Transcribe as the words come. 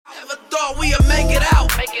thought we'd make it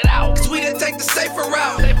out. Cause we didn't take the safer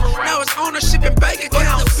route. Now it's ownership and bank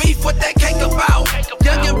accounts. What's the beef, what that cake about?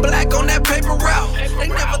 Young and black on that paper route. They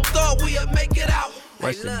never thought we'd make it out.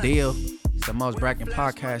 What's the deal? It's the most bragging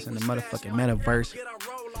podcast in the motherfucking metaverse.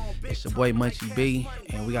 It's your boy Munchie B,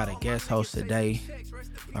 and we got a guest host today.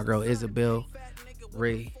 My girl Isabel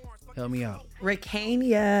Ray. Help me out.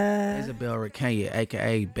 Ricania. Isabel Ricania,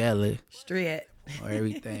 aka Bella. Straight. Or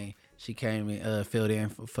everything. She came and filled in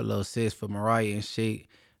for little sis for Mariah and shit.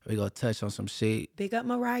 We gonna touch on some shit. Big up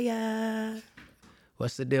Mariah.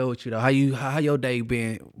 What's the deal with you though? How your day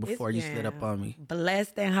been before you slid up on me?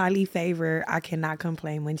 Blessed and highly favored. I cannot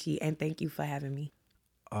complain, Munchie, and thank you for having me.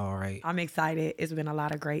 All right. I'm excited. It's been a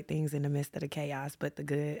lot of great things in the midst of the chaos, but the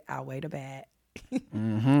good outweigh the bad.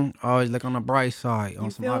 Always look on the bright side, on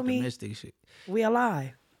some optimistic shit. We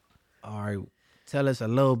alive. All right. Tell us a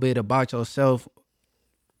little bit about yourself.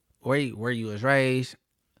 Where you was raised,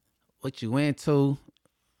 what you went to,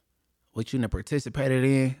 what you participated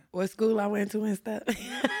in. What school I went to and stuff.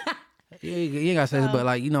 You ain't gotta say this, but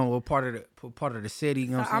like, you know, what part of the city, you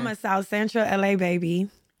know what I'm saying? I'm a South Central LA baby.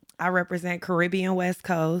 I represent Caribbean West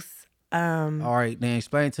Coast. All right, then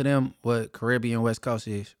explain to them what Caribbean West Coast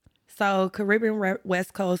is. So Caribbean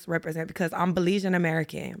West Coast represent, because I'm Belizean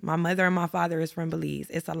American. My mother and my father is from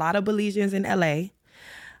Belize. It's a lot of Belizeans in LA.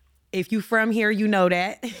 If you from here, you know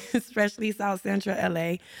that, especially South Central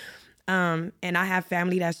LA. And I have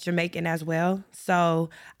family that's Jamaican as well. So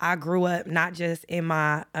I grew up not just in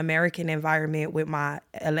my American environment with my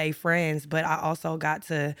LA friends, but I also got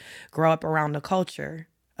to grow up around the culture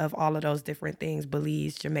of all of those different things,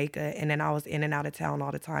 Belize, Jamaica, and then I was in and out of town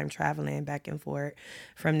all the time, traveling back and forth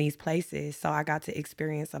from these places. So I got to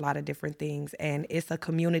experience a lot of different things, and it's a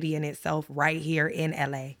community in itself right here in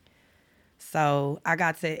LA. So I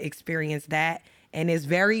got to experience that, and it's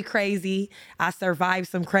very crazy. I survived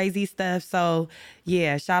some crazy stuff. So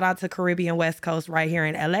yeah, shout out to Caribbean West Coast right here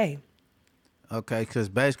in LA. Okay, because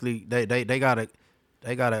basically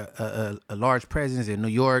they got a large presence in New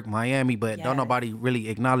York, Miami, but don't nobody really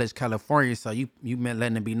acknowledge California. So you meant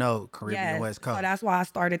letting it be known, Caribbean West Coast. So that's why I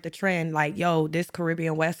started the trend. Like, yo, this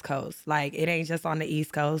Caribbean West Coast. Like, it ain't just on the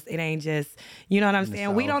East Coast. It ain't just, you know what I'm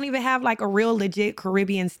saying? We don't even have like a real legit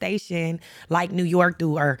Caribbean station like New York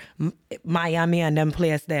do or Miami and them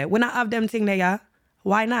places there. We're not of them thing there, y'all.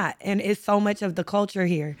 Why not? And it's so much of the culture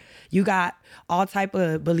here. You got all type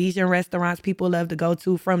of Belizean restaurants people love to go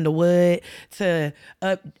to, from the Wood to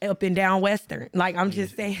up and down Western. Like, I'm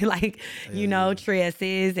just saying, like, you know,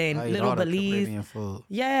 Tresses and Little Belize.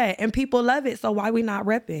 Yeah, and people love it. So why we not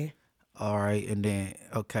repping? All right, and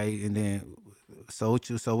then so what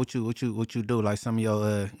you do? Like some of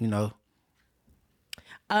your you know.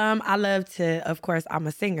 I love to, of course, I'm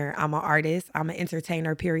a singer, I'm an artist, I'm an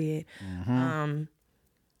entertainer, period.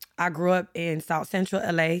 I grew up in South Central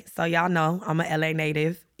LA, so y'all know I'm a LA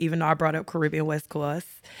native, even though I brought up Caribbean West Coast.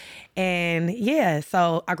 And yeah,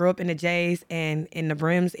 so I grew up in the J's and in the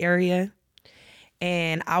Brims area.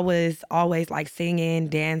 And I was always like singing,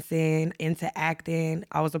 dancing, into acting.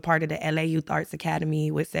 I was a part of the LA Youth Arts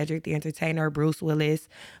Academy with Cedric the Entertainer, Bruce Willis,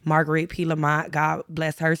 Marguerite P. Lamont, God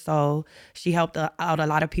bless her soul. She helped out a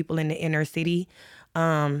lot of people in the inner city.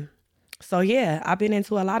 So yeah, I've been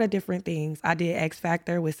into a lot of different things. I did X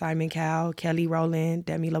Factor with Simon Cowell, Kelly Rowland,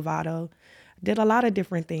 Demi Lovato. Did a lot of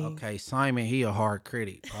different things. Okay, Simon, he a hard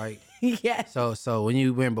critic, right? Yes. So when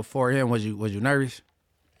you went before him, was you nervous?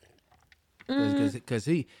 Because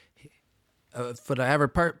he for the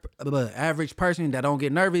average person that don't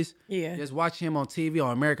get nervous, just watch him on TV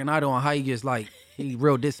on American Idol on how he gets like, he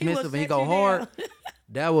real dismissive and he go hard.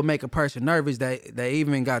 That would make a person nervous that they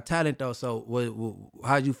even got talent though. So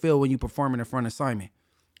how'd you feel when you performing in front of Simon?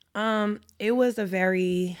 It was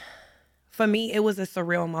for me, it was a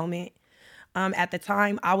surreal moment. At the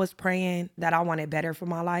time, I was praying that I wanted better for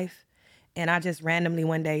my life. And I just randomly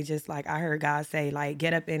one day, just like I heard God say, like,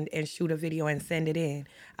 get up and shoot a video and send it in.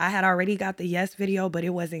 I had already got the yes video, but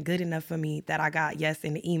it wasn't good enough for me that I got yes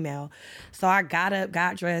in the email. So I got up,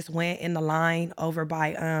 got dressed, went in the line over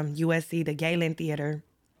by USC, the Galen Theater.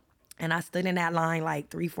 And I stood in that line like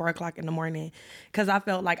 3-4 o'clock in the morning because I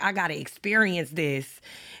felt like I got to experience this.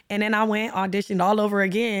 And then I went, auditioned all over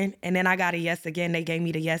again. And then I got a yes again. They gave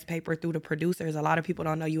me the yes paper through the producers. A lot of people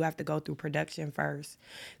don't know you have to go through production first.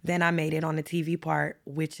 Then I made it on the TV part,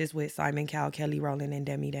 which is with Simon Cowell, Kelly Rowland, and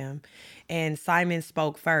Demi Dem. And Simon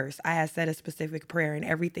spoke first. I had said a specific prayer, and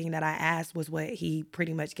everything that I asked was what he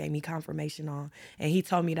pretty much gave me confirmation on. And he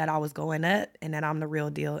told me that I was going up and that I'm the real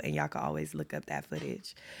deal. And y'all can always look up that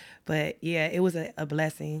footage. But yeah, it was a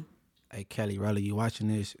blessing. Hey, Kelly Rowland, you watching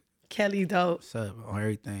this? Kelly dope. What's up on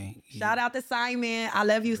everything? Shout out to Simon. I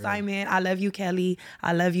love you, Simon. I love you, Kelly.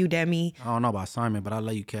 I love you, Demi. I don't know about Simon, but I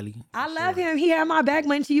love you, Kelly. I love him. He had my back,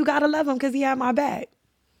 Munchie. You gotta love him because he had my back.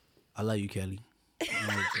 I love you, Kelly.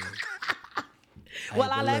 Well,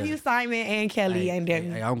 I love you, Simon and Kelly and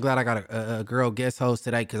Demi. Hey, I'm glad I got a girl guest host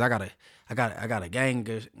today because I got a gang.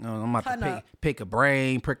 You know, I'm about to pick a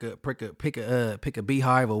brain, pick a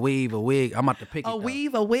beehive, a weave, a wig. I'm about to pick a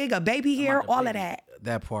weave, a wig, a baby hair, all of that.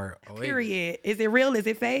 That part. Period. Is it real? Is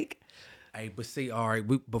it fake? Hey, but see, all right.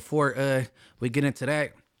 Before we get into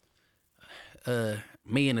that,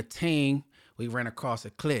 me and the team, we ran across a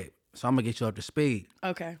clip. So I'm gonna get you up to speed.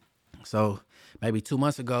 Okay. So maybe 2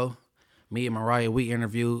 months ago, me and Mariah, we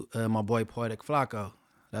interviewed my boy Poetic Flacco.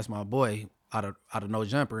 That's my boy out of No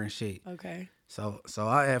Jumper and shit. Okay. So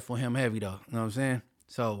I ad for him heavy though. You know what I'm saying?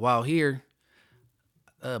 So while here,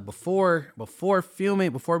 before filming,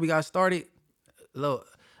 before we got started, it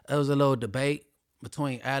was a little debate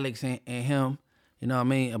between Alex and him. You know what I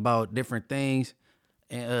mean, about different things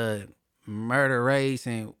and murder rates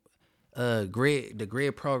and the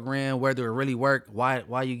grid program, whether it really worked,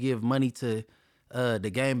 why you give money to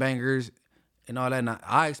the gangbangers and all that. And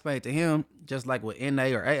I explained to him, just like with NA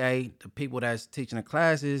or AA, the people that's teaching the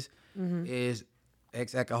classes is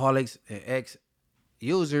ex-alcoholics and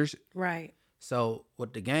ex-users. Right. So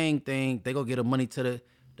with the gang thing, they go get the money to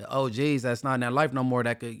the OGs that's not in their life no more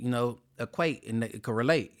that could, equate and that could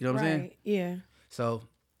relate. You know what I'm saying? Yeah. So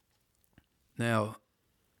now,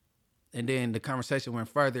 and then the conversation went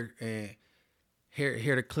further, and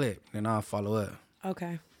hear the clip, and I'll follow up.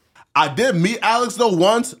 Okay. I did meet Alex though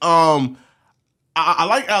once. I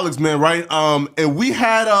like Alex, man, right? And we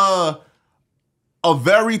had a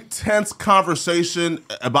very tense conversation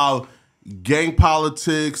about gang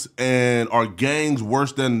politics and are gangs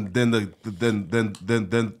worse than the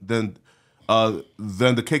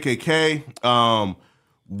KKK.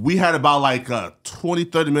 We had about like a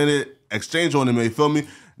 20-30 minute exchange on him, you feel me?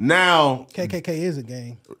 Now KKK is a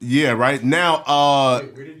gang. Yeah, right. Now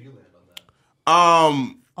where did you land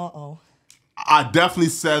on that? I definitely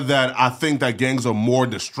said that I think that gangs are more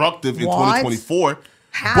destructive in What? 2024.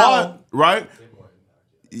 How? But, right?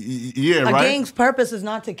 Yeah, A right? gang's purpose is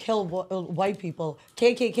not to kill white people.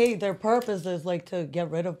 KKK, their purpose is like to get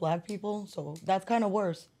rid of black people. So that's kind of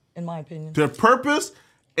worse, in my opinion. Their purpose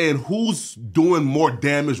and who's doing more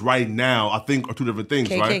damage right now, I think, are two different things,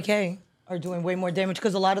 right? KKK are doing way more damage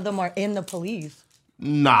because a lot of them are in the police.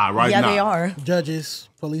 Nah, right? Yeah, nah. they are. Judges,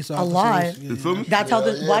 police officers. A lot. You feel me? That's how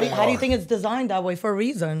how do you think it's designed that way for a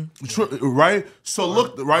reason? Right? So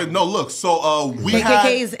look, right? No, look. So we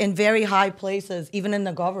KKK is in very high places, even in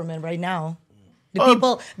the government right now.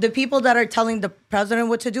 The people that are telling the president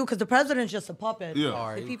what to do, because the president's just a puppet.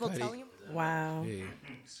 Yeah. The people telling him. Wow. Yeah.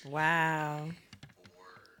 Wow.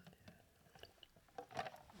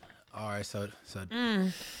 All right, so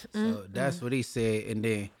that's what he said, and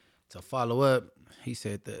then to follow up, he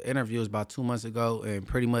said the interview was about 2 months ago, and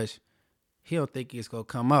pretty much he don't think it's gonna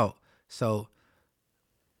come out. So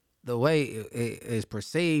the way it is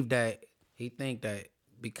perceived that he think that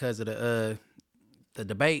because of the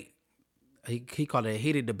debate, he called it a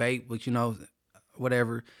heated debate, which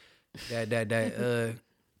whatever, that's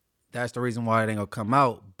the reason why it ain't gonna come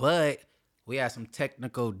out. But we had some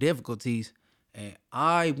technical difficulties, and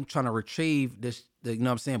I'm trying to retrieve this. You know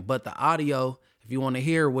what I'm saying? But the audio, if you want to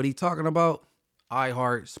hear what he's talking about,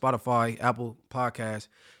 iHeart, Spotify, Apple Podcasts,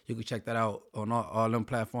 you can check that out on all them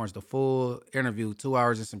platforms. The full interview, 2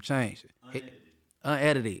 hours and some change,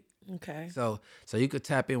 unedited. Okay. So you could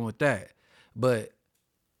tap in with that. But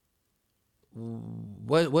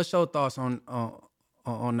what's your thoughts on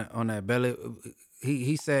that, Belly?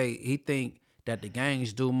 He say he think that the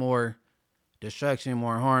gangs do more destruction,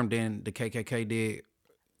 more harm than the KKK did,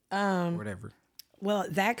 whatever. Well,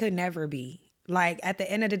 that could never be. Like, at the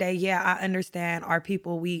end of the day, yeah, I understand our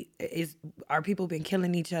people been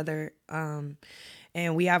killing each other, and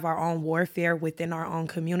we have our own warfare within our own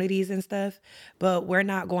communities and stuff, but we're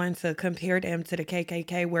not going to compare them to the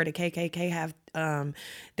KKK, where the KKK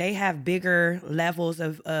have bigger levels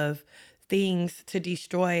of things to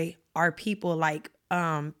destroy our people, like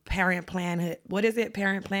Parent Planhood. What is it?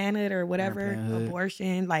 Parent Planhood or whatever?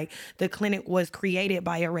 Abortion. Like, the clinic was created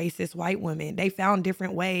by a racist white woman. They found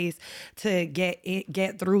different ways to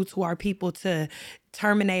get through to our people to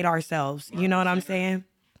terminate ourselves. You know what I'm saying?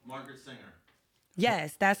 Margaret Singer.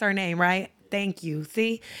 Yes, that's her name, right? Thank you.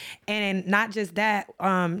 See? And not just that,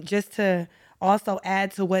 just to also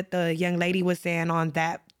add to what the young lady was saying on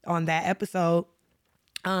that episode,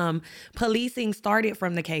 policing started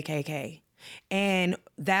from the KKK. And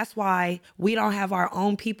that's why we don't have our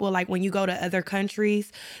own people. Like when you go to other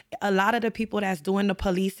countries, a lot of the people that's doing the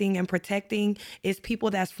policing and protecting is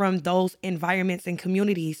people that's from those environments and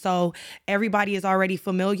communities. So everybody is already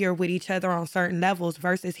familiar with each other on certain levels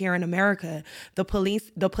versus here in America. The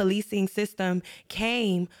policing system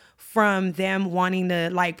came from them wanting to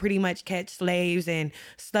like pretty much catch slaves and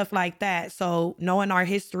stuff like that. So knowing our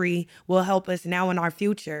history will help us now in our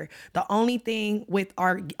future. The only thing with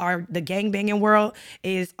the gangbanging world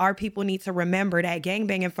is our people need to remember that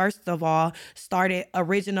gangbanging, first of all, started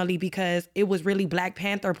originally because it was really Black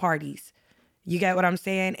Panther parties. You get what I'm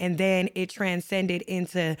saying? And then it transcended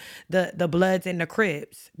into the Bloods and the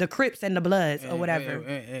Crips and the Bloods or whatever.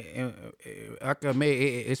 I can admit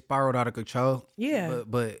it spiraled out of control. Yeah.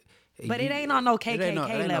 But it ain't on no KKK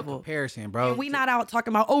level. No comparison, bro. And we not out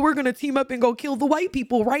talking about, we're going to team up and go kill the white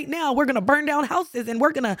people right now. We're going to burn down houses and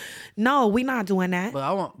we're going to... No, we not doing that.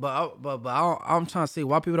 I'm trying to see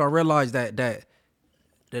why people don't realize that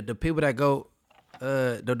the people that go...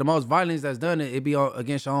 the most violence that's done it be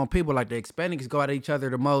against your own people. Like the Hispanics go at each other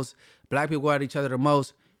the most. Black people go at each other the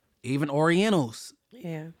most. Even Orientals.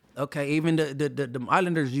 Yeah. Okay, even the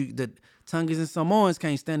Islanders, the Tongass and Samoans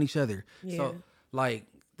can't stand each other. Yeah. So, like...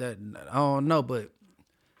 That I don't know, but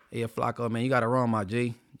yeah, Flacco, man, you got to run, my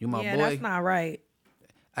G. You my boy. Yeah, that's not right.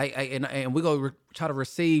 And we go try to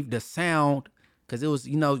receive the sound because it was,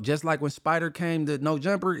 just like when Spider came to No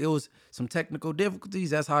Jumper, it was some technical difficulties.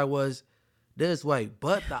 That's how it was this way.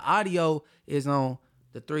 But the audio is on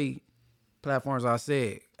the 3 platforms I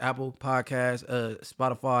said: Apple Podcasts,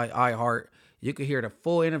 Spotify, iHeart. You could hear the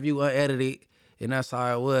full interview unedited, and that's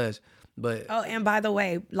how it was. But and by the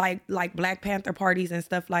way, like Black Panther parties and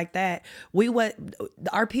stuff like that,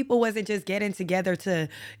 our people wasn't just getting together to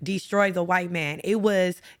destroy the white man. It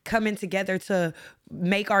was coming together to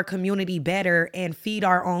make our community better and feed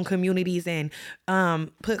our own communities and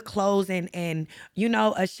put clothes and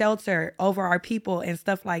a shelter over our people and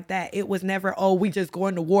stuff like that. It was never, we just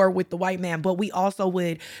going to war with the white man, but we also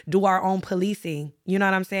would do our own policing. You know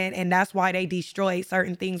what I'm saying? And that's why they destroy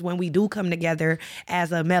certain things when we do come together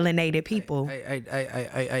as a melanated people.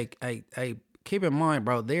 Hey, keep in mind,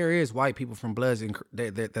 bro, there is white people from Bloods and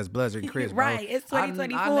that's Bloods and Crips, bro. Right, it's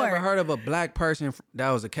 2024. I never heard of a black person that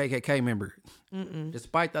was a KKK member.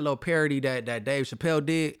 Despite the little parody that Dave Chappelle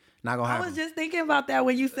did, not gonna happen. I was just thinking about that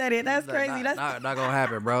when you said it. That's crazy. That's not gonna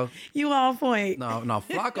happen, bro. You on point. No,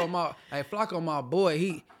 Flacco, my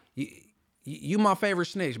boy, you my favorite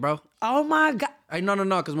snitch, bro. Oh my God. Hey, no,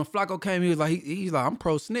 because when Flacco came, he was like, he's like, I'm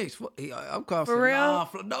pro snitch. I'm calling for real.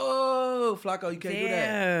 No, Flacco, you can't do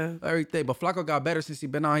that. Everything, but Flacco got better since he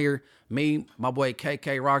been out here. Me, my boy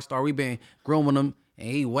KK Rockstar, we been grooming him, and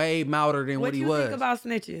he way milder than what he was. What you think about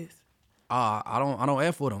snitches? I don't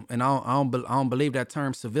F with him, and I don't believe that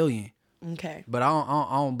term civilian. Okay. But I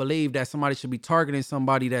don't believe that somebody should be targeting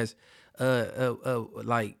somebody that's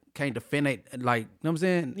like can't defend it, like, you know what I'm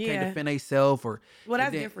saying? Yeah. Can't defend themselves or... Well,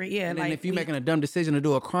 that's different, yeah. And then if you're making a dumb decision to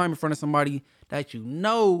do a crime in front of somebody that you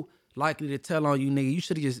know likely to tell on you, nigga, you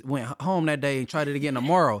should have just went home that day and tried it again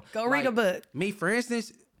tomorrow. Go read a book. Me, for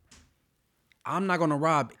instance, I'm not going to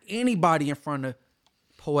rob anybody in front of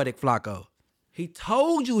Poetic Flacco. He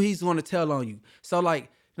told you he's going to tell on you. So, like, you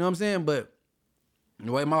know what I'm saying? But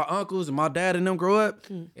the way my uncles and my dad and them grew up,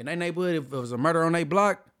 in their neighborhood, if it was a murder on their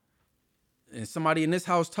block, and somebody in this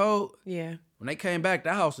house told, when they came back,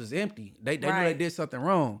 that house was empty. They knew they did something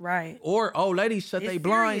wrong. Right. Or old ladies shut their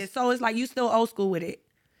blinds. So it's like you still old school with it.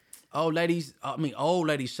 Old ladies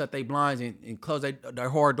shut their blinds and close their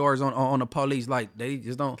horror doors on the police. Like, they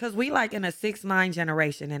just don't. Because we like in a 6'9"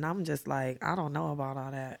 generation, and I'm just like, I don't know about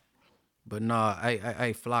all that. But nah,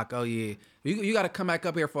 hey, Flacco, yeah. You got to come back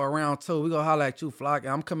up here for a round 2. We gonna holler at you, Flock.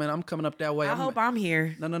 I'm coming up that way. I hope I'm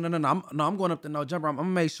here. No. I'm going up to No Jumper. I'm gonna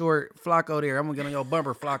make sure Flacco there. I'm gonna get on your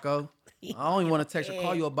bumper, Flacco. I don't even want to text or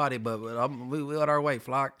call you about it, but we on our way,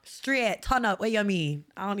 Flock. Straight, turn up. What you mean?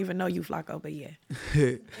 I don't even know you, Flacco, but yeah.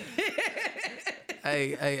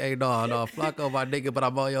 hey, no, Flacco, my nigga, but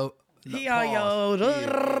I'm on your. He on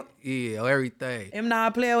your. Yeah, everything. I'm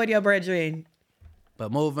not playing with your brethren.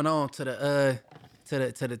 But moving on to the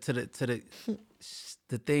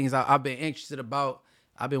things I've been interested about.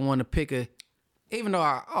 I've been wanting to pick even though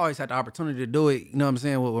I always had the opportunity to do it, you know what I'm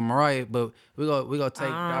saying, with Mariah, but we go take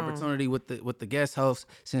the opportunity with the guest host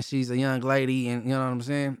since she's a young lady, and you know what I'm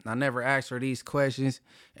saying. I never asked her these questions,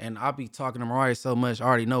 and I'll be talking to Mariah so much. I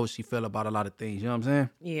already know what she feel about a lot of things. You know what I'm saying?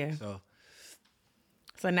 Yeah.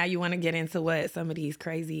 So now you want to get into what some of these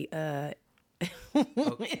crazy.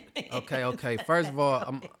 Okay. First of all,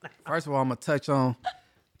 I'm gonna touch on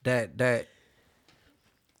that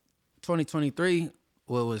 2023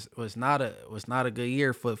 was not a good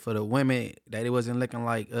year for the women, that it wasn't looking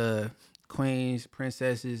like queens,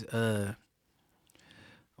 princesses.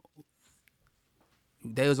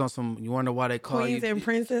 They was on some. You wonder why they call Queens you and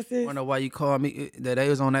princesses. Wonder why you call me that? They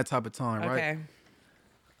was on that type of time, right? Okay.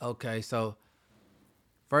 Okay, so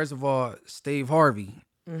first of all, Steve Harvey.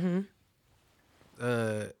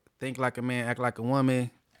 Think like a man, act like a woman.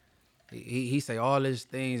 He say all these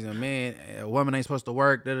things, and man, a woman ain't supposed to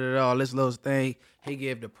work. All this little thing. He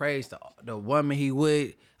give the praise to the woman he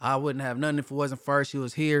would. I wouldn't have nothing if it wasn't for her. She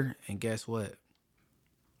was here, and guess what?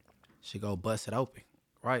 She go bust it open,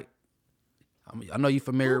 right? I know you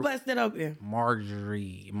familiar. Who busted open?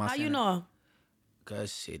 Marjorie. How you know?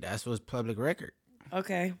 Cause shit, that's what's public record.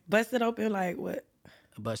 Okay, busted open like what?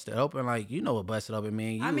 Busted open like, you know what busted open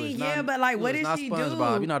mean. I mean, yeah, but like, what did she do?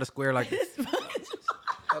 SpongeBob. You know how to square like.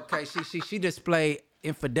 Okay, she displayed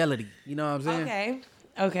infidelity. You know what I'm saying?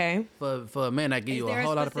 Okay. For a man that give you a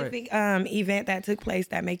whole lot of praise. Is there a specific event that took place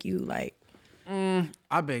that make you like?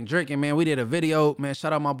 I've been drinking, man. We did a video, man.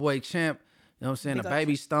 Shout out my boy Champ. You know what I'm saying? The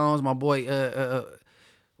Baby Stones, my boy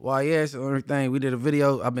YS and everything. We did a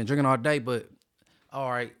video. I've been drinking all day, but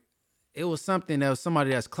all right. It was something that was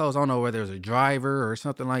somebody that's close. I don't know whether it was a driver or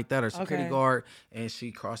something like that or security guard, and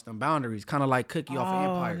she crossed them boundaries, kind of like Cookie off of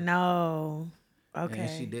Empire. Oh no. Okay.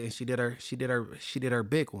 And she did her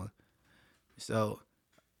big one. So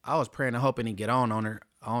I was praying and hoping to get on her.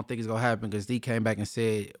 I don't think it's gonna happen because D came back and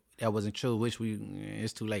said that wasn't true.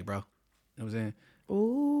 It's too late, bro. You know what I'm saying?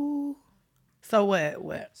 Ooh. So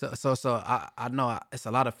what? So I know it's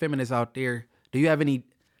a lot of feminists out there. Do you have any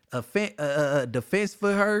defense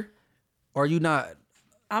for her, or are you not?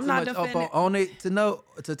 I'm not defending on it to know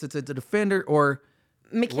to defend her, or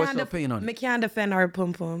what's your opinion on it? Me can't defend her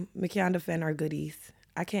pum pum. Me can't defend her goodies.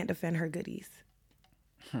 I can't defend her goodies.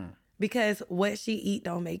 Because what she eat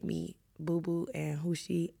don't make me boo boo, and who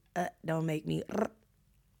she don't make me,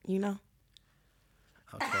 you know.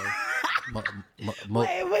 Okay.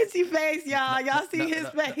 Wait, what's your face, y'all? Y'all see his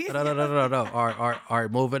face? No. All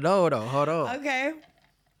right, moving on though. Hold on. Okay.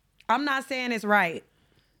 I'm not saying it's right.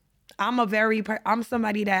 I'm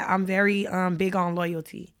somebody that I'm very big on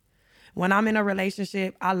loyalty. When I'm in a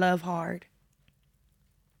relationship, I love hard.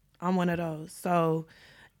 I'm one of those. So,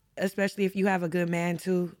 especially if you have a good man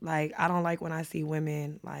too, like I don't like when I see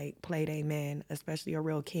women like play they man, especially a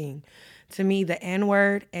real king. To me, the N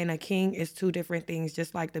word and a king is two different things,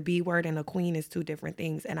 just like the B word and a queen is two different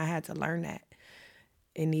things. And I had to learn that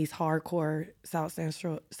in these hardcore South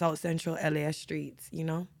Central LAS streets, you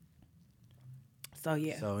know? So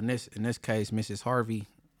yeah. So in this case, Mrs. Harvey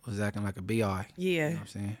was acting like a BI. Yeah. You know what I'm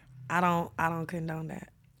saying? I don't condone that.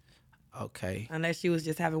 Okay. Unless she was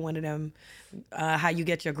just having one of them how you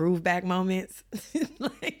get your groove back moments.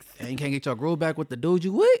 Like, and you can't get your groove back with the dude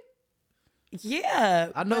you with? Yeah.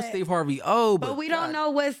 I know Steve Harvey. But we don't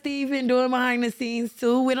know what Steve been doing behind the scenes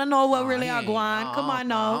too. We don't know what really are going on. Come on,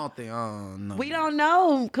 no. I don't know. We don't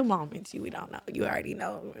know. Come on, Mitchie. We don't know. You already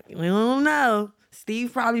know. We don't know.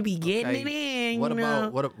 Steve probably be getting it in. What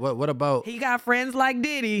about he got friends like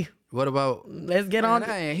Diddy. What about let's get on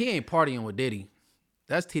he ain't partying with Diddy.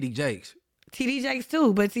 That's TD Jakes. TD Jakes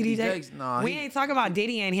too, but TD Jakes, we ain't talking about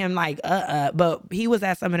Diddy and him like but he was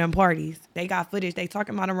at some of them parties. They got footage. They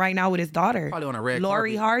talking about him right now with his daughter. Probably on a red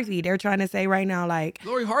Lori carpet. Harvey. They're trying to say right now like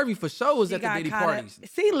Lori Harvey for sure was at the Diddy parties.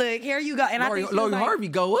 See, look, here you go. And Lori, I think Lori like, Harvey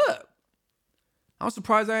go up. I'm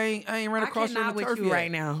surprised I ain't run across her on the with turf you yet.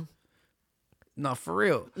 right now. No, for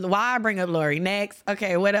real. Why I bring up Lori? Next.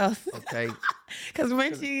 Okay, what else? Okay. Because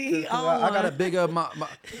when she I gotta big up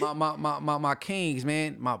my kings,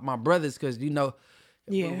 man, my brothers, because you know,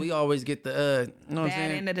 we always get the you know what I'm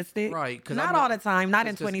saying, end of the stick, right? Cause not all the time, not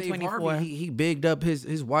in 2024. He bigged up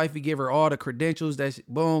his wife. He gave her all the credentials. That's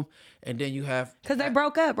boom, and then you have because they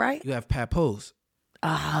broke up, right? You have Papoose.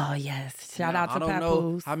 Oh yes, shout out to Papoose. I don't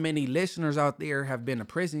know how many listeners out there have been to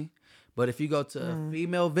prison, but if you go to a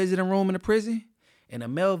female visiting room in a prison. In a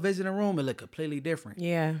male visiting room, it look completely different.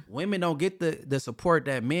 Yeah. Women don't get the support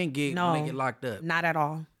that men get when they get locked up. Not at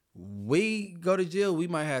all. We go to jail, we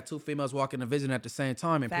might have two females walking and visiting at the same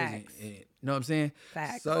time in prison. You know what I'm saying?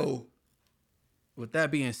 Facts. So, with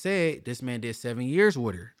that being said, this man did 7 years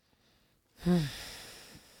with her.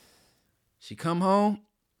 She come home,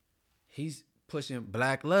 he's pushing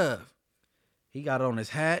black love. He got on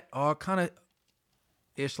his hat, all kind of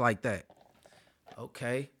ish like that.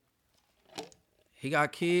 Okay. He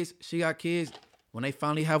got kids, she got kids. When they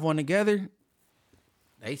finally have one together,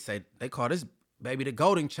 they call this baby the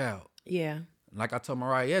golden child. Yeah. Like I told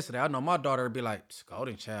Mariah yesterday, I know my daughter would be like,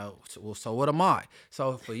 golden child. Well, so what am I?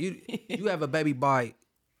 So for you, you have a baby by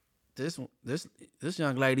this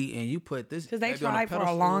young lady, and you put this because they baby on tried for a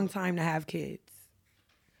pedestal. long time to have kids.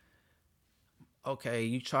 Okay,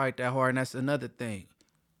 you tried that hard, and that's another thing.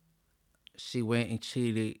 She went and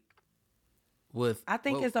cheated with. I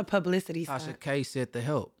think it's a publicity Tasha stunt. K said to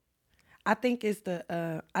help. I think it's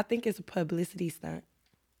a publicity stunt.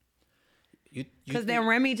 Because then think-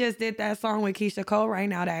 Remy just did that song with Keisha Cole right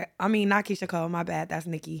now. Not Keisha Cole. My bad. That's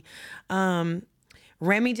Nicki.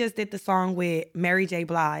 Remy just did the song with Mary J.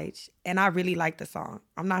 Blige, and I really like the song.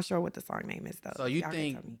 I'm not sure what the song name is though. So you Y'all can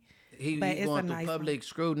think tell me. he's But it's going a through nice public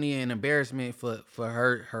scrutiny and embarrassment for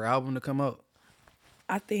her album to come out?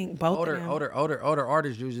 I think both of them. Older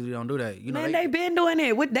artists usually don't do that. You know, Man, they been doing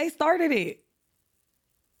it. They started it.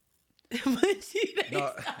 They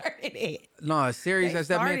started it. No, as serious They as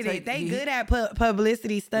that man started take. it. They good at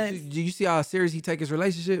publicity stunts. Do you see how serious he take his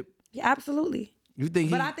relationship? Yeah, absolutely. You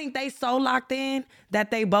think But I think they so locked in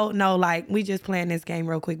that they both know, like, we just playing this game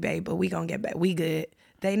real quick, babe, but we gonna get back. We good.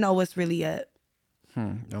 They know what's really up.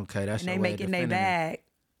 Okay, that's And your they way of making their defending her. bag.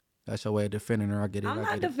 That's your way of defending her. I get it. I'm I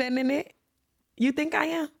not get it. defending it. You think I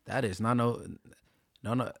am? That is not no.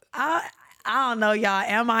 I don't know, y'all.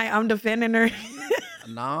 Am I? I'm defending her.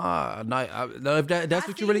 Nah. No, if that's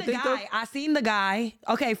what you really think, though. I seen the guy.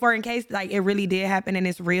 Okay, for in case like it really did happen and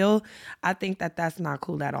it's real, I think that that's not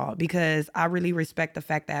cool at all because I really respect the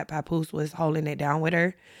fact that Papoose was holding it down with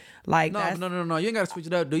her. Like No. that's, You ain't gotta switch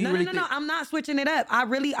it up. Do you No, really no, think? I'm not switching it up. I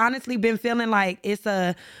really honestly been feeling like it's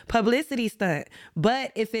a publicity stunt.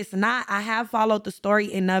 But if it's not, I have followed the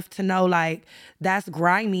story enough to know like that's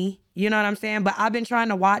grimy. You know what I'm saying? But I've been trying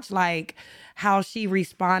to watch like how she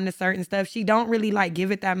respond to certain stuff. She don't really like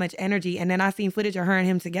give it that much energy. And then I seen footage of her and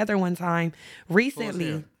him together one time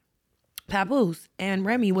recently. Papoose and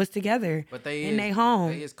Remy was together But they in their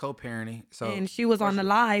home. They is co-parenting. So And she was on the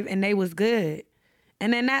live and they was good.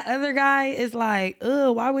 And then that other guy is like,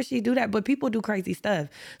 ugh, why would she do that? But people do crazy stuff.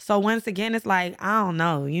 So once again, it's like, I don't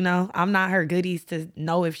know, you know? I'm not her goodies to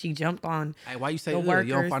know if she jumped on Hey, why you say the you don't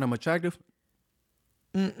workers. find him attractive?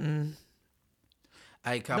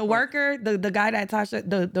 Hey, The worker, the guy that Tasha,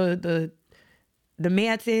 the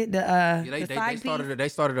Meate, they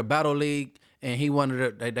started a battle league, and he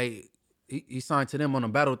wanted to, he signed to them on a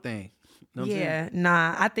battle thing. You know what I'm saying?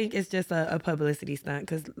 Nah, I think it's just a publicity stunt.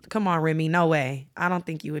 Cause come on, Remy, no way. I don't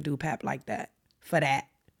think you would do Pap like that for that.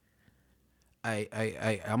 I'm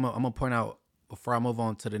gonna point out before I move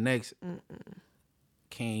on to the next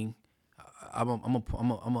king. I'm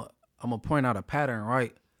gonna point out a pattern,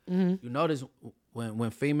 right? You notice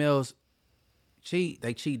when females cheat,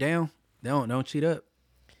 they cheat down. They don't cheat up.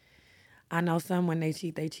 I know some when they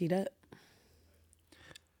cheat up.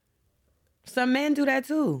 Some men do that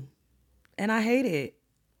too. And I hate it.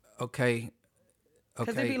 Okay.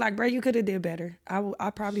 Because they be like, bro, you could have did better. I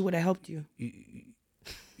probably would have helped you.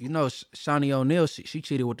 You know, Shawnee O'Neal, she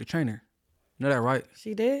cheated with the trainer. You know that, right?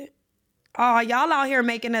 She did? Oh, y'all out here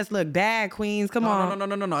making us look bad, queens. Come on.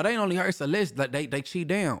 No. They ain't only her. It's a list. Like they cheat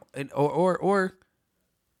down. And,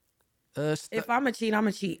 If I'm a cheat, I'm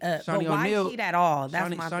a cheat up. Shawnee But why O'Neal, cheat at all?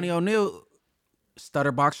 That's my Shawnee thing. O'Neal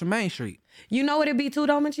stutter box from Main Street. You know what it be too,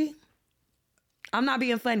 though, Machi? I'm not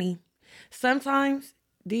being funny. Sometimes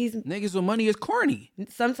these Niggas with money is corny.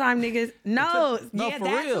 niggas No, yeah, for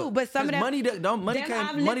that real. too. But some of them money them don't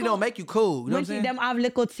make you cool. You know what I'm saying? them have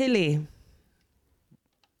little tilly.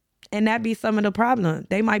 And that be some of the problem.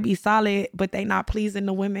 They might be solid, but they not pleasing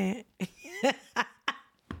the women.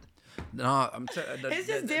 No, It's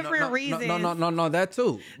just different reasons. No, that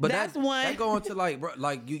too. But That's that, one. That go into like, bro,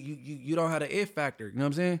 like you don't have the it factor. You know what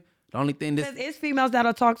I'm saying? The only thing Because it's females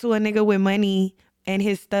that'll talk to a nigga with money and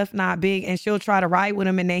his stuff not big, and she'll try to ride with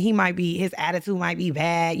him, and then his attitude might be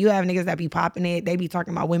bad. You have niggas that be popping it. They be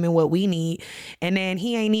talking about women what we need, and then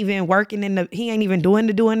he ain't even doing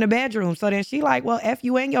the bedroom. So then she like, well, F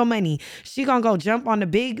you and your money. She gonna go jump on the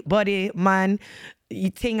big body man,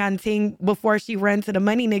 ting on ting before she run to the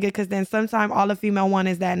money nigga. Because then sometime all the female want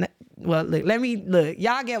is that. Well, look,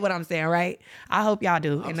 y'all get what I'm saying, right? I hope y'all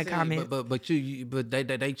do in the comments. But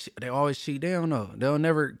they always cheat down though. They'll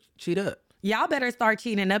never cheat up. Y'all better start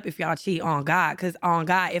cheating up if y'all cheat on God. Because on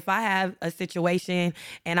God, if I have a situation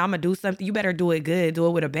and I'm going to do something, you better do it good. Do it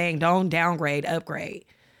with a bang. Don't downgrade, upgrade.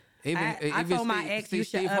 I told my ex, you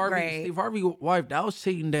should upgrade. Steve Harvey's wife, that was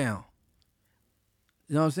cheating down.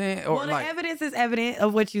 You know what I'm saying? Or Well, the evidence is evident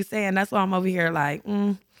of what you're saying. That's why I'm over here like,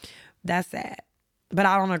 that's sad. But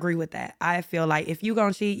I don't agree with that. I feel like if you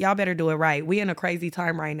going to cheat, y'all better do it right. We in a crazy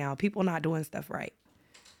time right now. People not doing stuff right.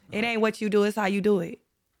 It ain't what you do, it's how you do it.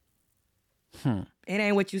 It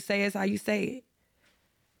ain't what you say, it's how you say it.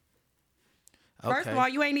 First of all,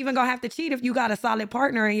 you ain't even gonna have to cheat if you got a solid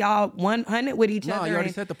partner and y'all 100 with each other. No, you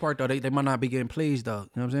already said the part though. They might not be getting pleased though. You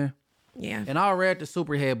know what I'm saying? Yeah. And I read the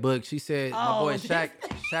Superhead book. She said my boy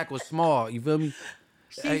Shaq was small. You feel me?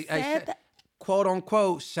 She said that. Quote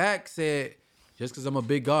unquote, Shaq said, just because I'm a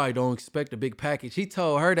big guy, don't expect a big package. He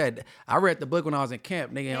told her that. I read the book when I was in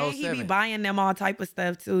camp, nigga, in 07. He be buying them all type of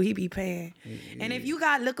stuff too. He be paying. Yeah. And if you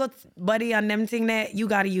got little buddy on them thing that, you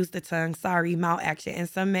got to use the tongue. Sorry, mouth action. And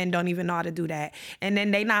some men don't even know how to do that. And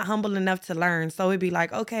then they not humble enough to learn. So it'd be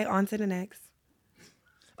like, okay, on to the next.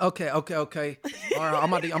 Okay. All right,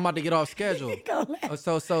 I'm about to get off schedule.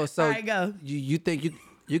 So all right, go. You think you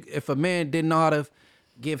if a man didn't know how to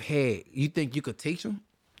give head, you think you could teach him?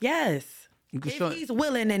 Yes. If he's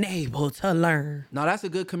willing and able to learn. No, that's a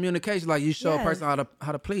good communication. Like you show a person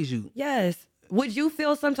how to please you. Yes. Would you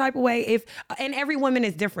feel some type of way if, and every woman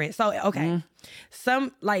is different. So, okay.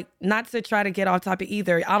 Some, like, not to try to get off topic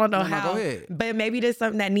either. I don't know how. Go ahead. But maybe there's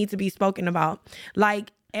something that needs to be spoken about.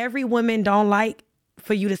 Like, every woman don't like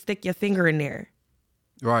for you to stick your finger in there.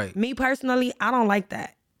 Right. Me personally, I don't like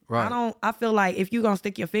that. Right. I feel like if you gonna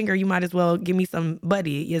stick your finger, you might as well give me some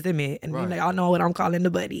buddy. You see me? And like, I know what I'm calling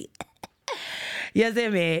the buddy. You see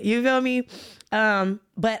me? You feel me?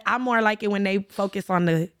 But I more like it when they focus on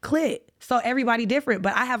the clit. So everybody different.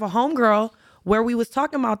 But I have a homegirl where we was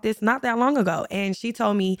talking about this not that long ago. And she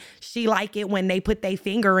told me she like it when they put their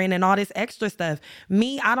finger in and all this extra stuff.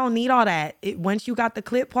 Me, I don't need all that. Once you got the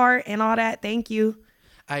clit part and all that, thank you.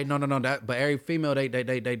 Hey, no. That, but every female, they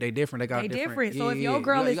different. They got different. So if your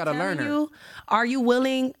girl is telling telling you, are you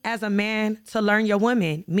willing as a man to learn your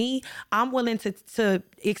woman? Me, I'm willing to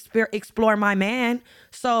explore my man.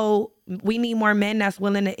 So we need more men that's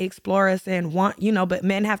willing to explore us and want, but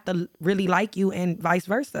men have to really like you and vice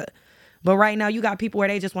versa. But right now you got people where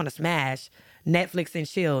they just want to smash Netflix and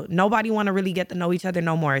chill. Nobody want to really get to know each other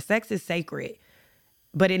no more. Sex is sacred.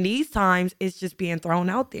 But in these times, it's just being thrown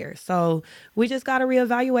out there. So we just got to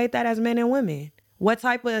reevaluate that as men and women. What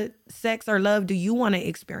type of sex or love do you want to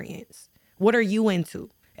experience? What are you into?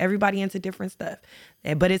 Everybody into different stuff.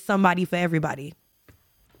 But it's somebody for everybody.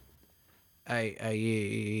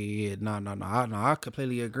 Yeah. No. I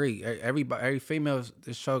completely agree. Every female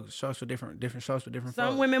shows for different shows for different. Some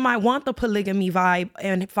folks. women might want the polygamy vibe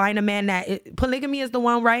and find a man that polygamy is the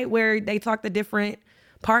one, right, where they talk to different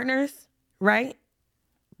partners, right?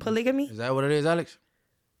 Polygamy? Is that what it is, Alex?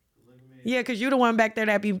 Yeah, because you're the one back there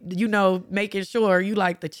that be, making sure you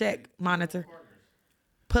like the check monitor.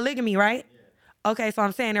 Polygamy, right? Yeah. Okay, so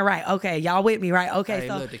I'm saying it right. Okay, y'all with me, right? Okay,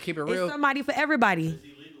 so look, to keep it real, it's somebody for everybody. It's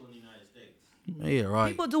illegal in the United States. Yeah, right.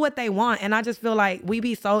 People do what they want, and I just feel like we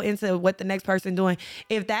be so into what the next person doing.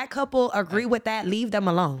 If that couple agree with that, leave them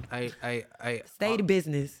alone. Stay to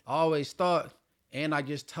business. I always thought, and I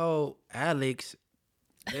just told Alex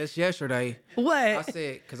this yesterday. What? I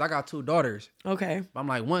said, because I got 2 daughters. Okay. I'm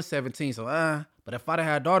like 117, so but if I'd have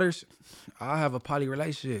had daughters, I'll have a poly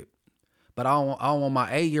relationship. But I don't want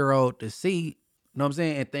my 8-year-old to see, you know what I'm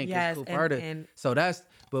saying, and think it's cool further. So that's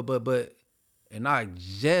but and I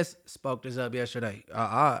just spoke this up yesterday.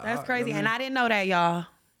 That's crazy. And I didn't know that, y'all.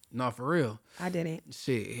 No, for real. I didn't.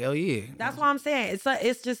 Shit, hell yeah. That's what I'm saying.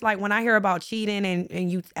 It's just like when I hear about cheating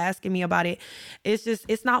and you asking me about it,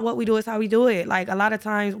 it's not what we do, it's how we do it. Like a lot of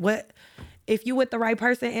times, if you with the right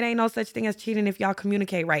person, it ain't no such thing as cheating if y'all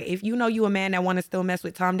communicate right. If you know you a man that want to still mess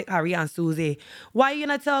with Tom, Dick, Harry, and Susie, why you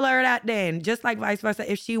gonna tell her that then? Just like vice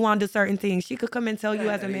versa, if she want to do certain things, she could come and tell you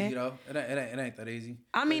as a man. Easy, though. It ain't that easy.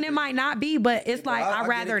 I mean, it might not be, but it's like I'd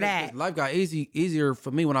rather that. Life got easier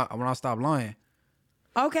for me when I stopped lying.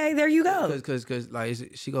 Okay, there you go. Cause like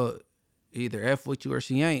she go either F with you or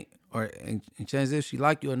she ain't, and chances if she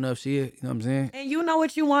like you enough, you know what I'm saying? And you know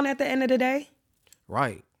what you want at the end of the day?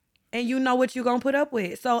 Right. And you know what you're going to put up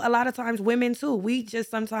with. So a lot of times women too, we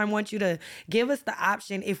just sometimes want you to give us the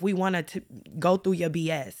option if we want to go through your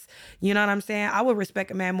BS. You know what I'm saying? I would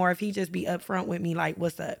respect a man more if he just be upfront with me like,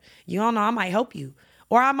 what's up? You don't know, I might help you.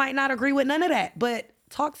 Or I might not agree with none of that, but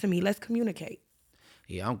talk to me. Let's communicate.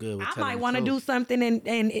 Yeah, I'm good with I might want to do something and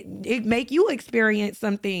it make you experience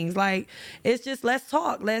some things. Like, it's just, let's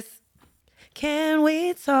talk. Can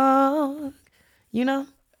we talk? You know?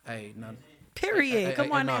 Hey, no. Period.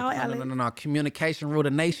 Come on now, Alex. No. Communication rule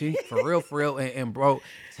the nation. For real. And bro,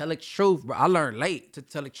 tell the truth, bro. I learned late to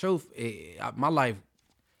tell the truth. My life,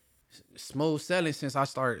 smooth sailing since I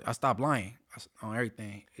stopped lying on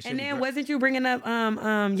everything. And then wasn't you bringing up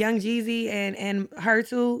Young Jeezy and her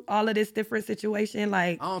too? All of this different situation,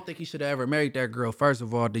 like I don't think he should have ever married that girl. First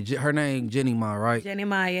of all, her name Jenny Ma, right? Jenny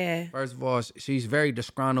Ma, yeah. First of all, she's very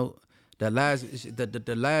disgruntled. The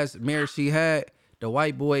last marriage she had, the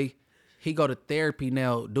white boy, he go to therapy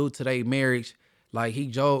now due to their marriage. Like he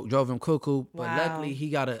drove him cuckoo, but Wow. luckily he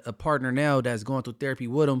got a partner now that's going through therapy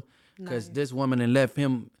with him because this woman and left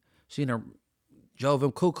him. She done drove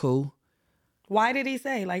him cuckoo. Why did he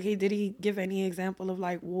say? Like, did he give any example of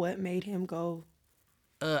like what made him go?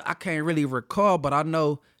 I can't really recall, but I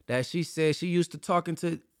know that she said she used to talking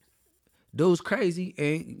to dudes crazy,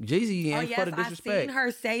 and Jeezy ain't for the disrespect. I seen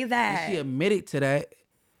her say that. And she admitted to that.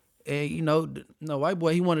 And you know, the white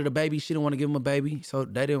boy, he wanted a baby. She didn't want to give him a baby, so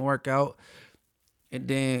that didn't work out. And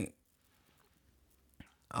then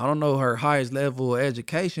I don't know her highest level of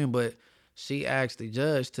education, but she asked the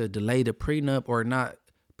judge to delay the prenup or not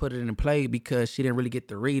put it in play because she didn't really get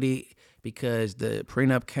to read it because the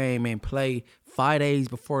prenup came in play 5 days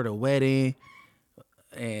before the wedding.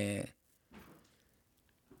 And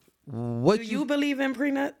what Do you believe in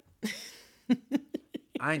prenup?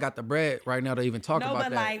 I ain't got the bread right now to even talk about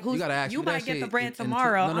that. Like, you gotta ask you me might that get shit the bread in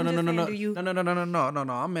tomorrow.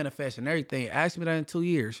 No. I'm manifesting everything. Ask me that in 2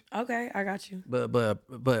 years. Okay, I got you. But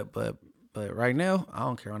right now, I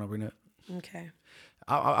don't care on no prenup. Okay.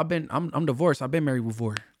 I'm divorced. I've been married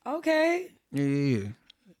before. Okay. Yeah.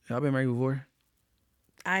 I've been married before.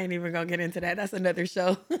 I ain't even gonna get into that. That's another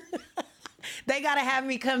show. They gotta have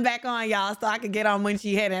me come back on, y'all, so I can get on when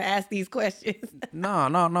she had and ask these questions. No.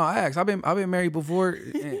 I asked. I've been married before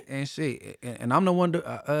and shit, and I'm the one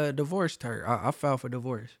divorced her. I filed for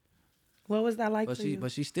divorce. What was that like But for you?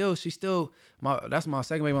 she still that's my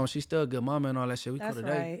second baby mama. She's still a good mama and all that shit. We That's could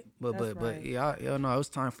right. But That's but right. yeah, no, it was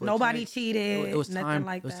time for Nobody a change. cheated. It was nothing time.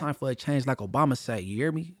 like it was that. time for a change, like Obama said. You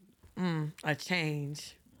hear me? A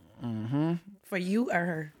change. Mm-hmm. For you or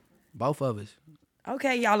her? Both of us.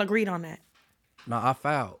 Okay, y'all agreed on that. No, I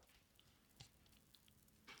filed.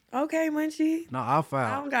 Okay, Munchie. No, I I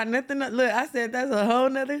filed. don't got nothing to look. I said that's a whole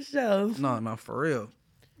nother show. No, for real.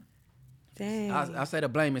 Dang. I say the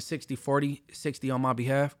blame is 60-40, 60 on my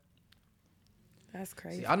behalf. That's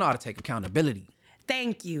crazy. See, I know how to take accountability.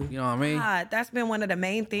 Thank you. You know what I mean? God, that's been one of the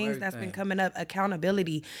main things that's been coming up,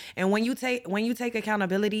 accountability. And when you take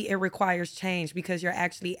accountability, it requires change because you're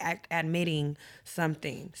actually admitting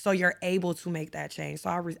something. So you're able to make that change. So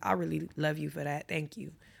I really love you for that. Thank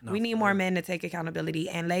you. We need more men to take accountability.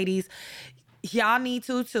 And ladies, y'all need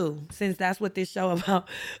to too, since that's what this show about.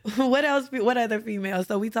 What else? What other females?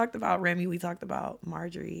 So we talked about Remy. We talked about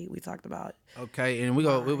Marjorie. We talked about. Okay, and we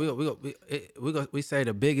say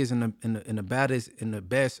the biggest and the baddest and the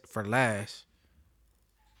best for last.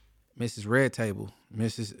 Mrs. Red Table,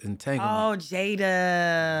 Mrs. Entanglement. Oh,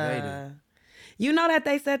 Jada. You know that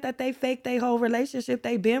they said that they faked their whole relationship.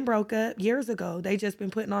 They been broke up years ago. They just been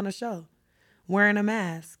putting on a show, wearing a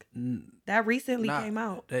mask. That recently came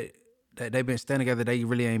out. They been staying together. They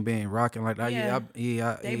really ain't been rocking like that.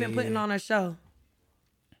 They've been putting on a show,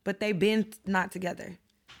 but they been not together.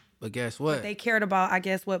 But guess what? But they cared about, I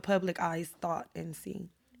guess, what public eyes thought and seen.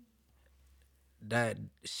 That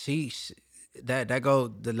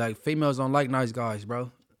like females don't like nice guys,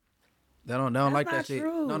 bro. They don't like that shit.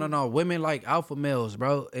 True. No. Women like alpha males,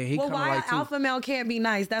 bro. And he kind of like too. Alpha male can't be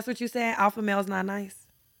nice? That's what you saying? Alpha male's not nice?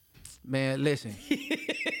 Man, listen.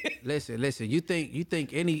 listen. You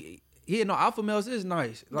think any? Yeah, no, alpha males is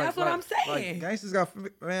nice. That's what I'm saying. Like, gangsters got,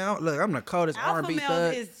 man, look, I'm the coldest R&B Alpha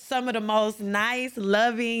thug. males is some of the most nice,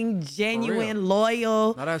 loving, genuine,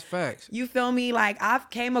 loyal. No, that's facts. You feel me? Like, I've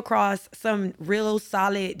came across some real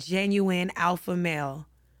solid, genuine alpha male.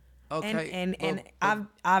 Okay. And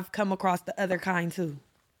I've come across the other kind too.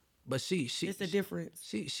 But she it's a difference.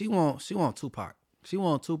 She want Tupac. She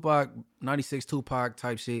want Tupac, 96 Tupac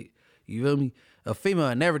type shit. You feel me? A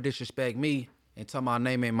female never disrespect me and tell my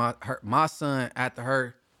name ain't my son after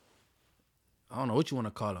her. I don't know what you want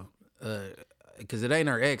to call him. Because it ain't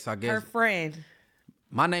her ex, I guess. Her friend.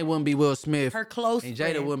 My name wouldn't be Will Smith. Her close and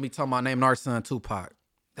Jada friend. wouldn't be talking my name and our son Tupac.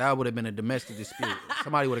 That would have been a domestic dispute.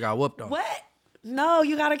 Somebody would have got whooped on. What? No,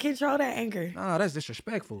 you gotta control that anger. Nah, that's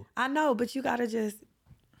disrespectful. I know, but you gotta just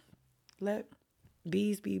let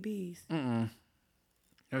bees be bees.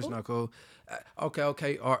 That's not cool.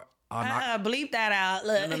 Okay. Bleep that out.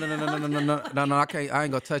 Look. No. I can't. I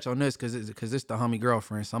ain't gonna touch on this because it's the homie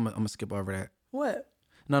girlfriend. So I'm gonna skip over that. What?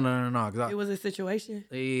 No. It was a situation.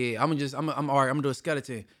 Yeah, I'm all right. I'm gonna do a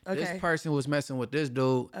skeleton. Okay. This person was messing with this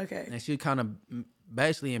dude. Okay. And she kind of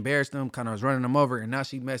basically embarrassed him. Kind of was running him over, and now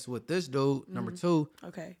she messing with this dude. Number two.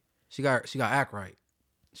 Okay. She got act right.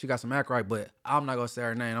 She got some act right, but I'm not gonna say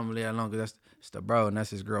her name. I'm gonna leave that alone because that's the bro and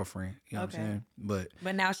that's his girlfriend. You know what I'm saying?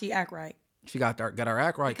 But now she act right. She got her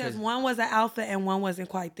act right because one was an alpha and one wasn't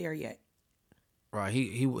quite there yet. Right.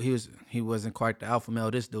 He wasn't quite the alpha male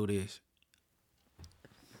this dude is.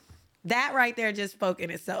 That right there just spoke in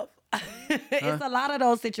itself. It's a lot of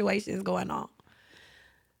those situations going on.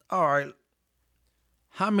 All right.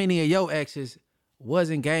 How many of your exes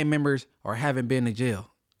wasn't gang members or haven't been to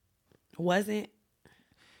jail? Wasn't.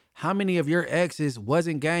 How many of your exes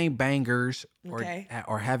wasn't gang bangers Okay.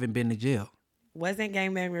 or haven't been to jail? Wasn't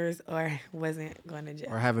gang members or wasn't going to jail.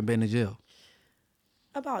 Or haven't been to jail?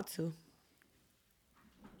 About 2.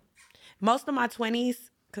 Most of my 20s,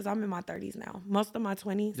 because I'm in my 30s now. Most of my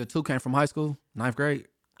 20s. The 2 came from high school, 9th grade?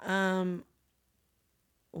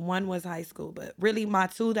 One was high school, but really my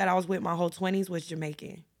 2 that I was with my whole 20s was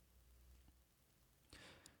Jamaican.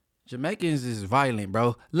 Jamaicans is violent,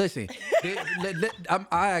 bro. Listen, I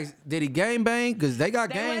asked, did he gang bang? Because they got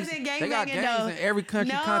gangs. Wasn't gang They got banging, gangs though. in every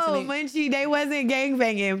country, no, continent. Munchie, they wasn't gang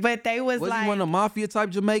banging, but they was Was like he one of the mafia type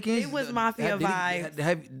Jamaicans? It was mafia vibes. Did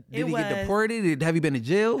It he get was. deported? Have you been to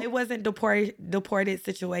jail? it wasn't deported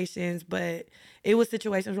situations, but it was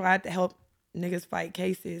situations where I had to help niggas fight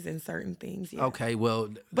cases and certain things. Yeah. Okay, well,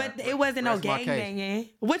 But it wasn't no rest my gang case. banging.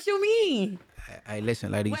 What you mean? Hey,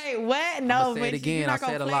 listen, ladies. Wait, what? No, say it Munchie, again. you're not I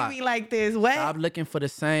gonna said a play lot. me like this. What? Stop looking for the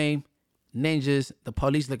same ninjas the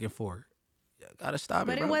police looking for. You gotta stop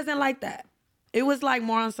But it, bro. it wasn't like that. It was like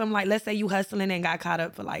more on some like, let's say you hustling and got caught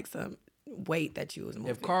up for like some weight that you was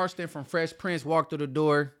moving. If Carlston from Fresh Prince walked through the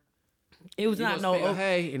door, It was he not gonna no. spell,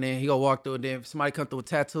 hey, and then he gonna walk through, and then if somebody come through with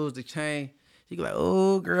tattoos, the chain, he go like,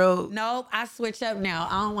 oh, girl. Nope, I switch up now.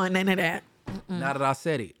 I don't want none of that. Now that I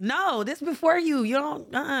said it. No, this before you. You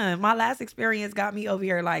don't. My last experience got me over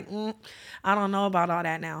here like, I don't know about all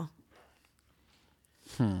that now.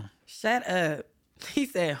 Shut up. He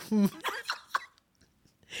said,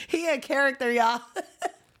 he a character, y'all.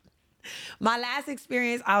 My last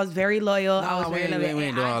experience, I was very loyal. I was very loyal. We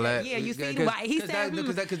ain't doing all that. Yeah, you see Cause, why he cause said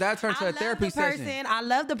because that turned to I a love therapy the person. session. I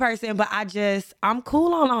love the person, but I'm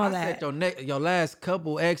cool on all I that. said your last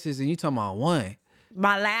couple exes, and you talking about one.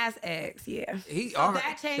 My last ex, yeah. All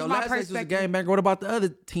that changed your my last ex was a perspective. gangbanger. What about the other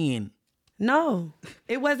 10? No,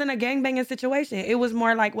 it wasn't a gangbanging situation. It was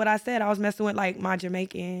more like what I said. I was messing with like my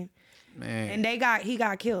Jamaican, Man, and he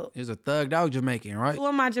got killed. he was a thugged out Jamaican, right? 2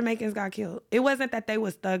 of my Jamaicans got killed. It wasn't that they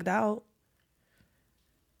was thugged out,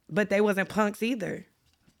 but they wasn't punks either.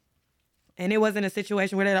 And it wasn't a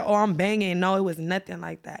situation where they're like, oh, I'm banging. No, it was nothing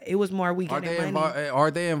like that. It was more we getting money. Are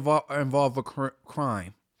they involved with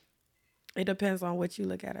crime? It depends on what you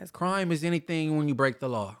look at as crime. Crime is anything when you break the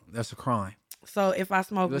law. That's a crime. So if I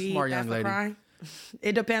smoke You're a weed, smart that's young a lady. crime.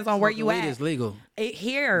 It depends on where you Weed at. is legal.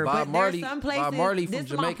 Here, Bob but Marley- there's some places. Bob Marley from this is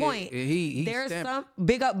Jamaica, my point. he There's stamped- some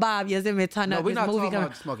big up Bob. Yes, it turn No, up we're his not movie. talking coming.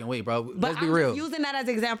 about smoking weed, bro. But Let's be I'm real. just using that as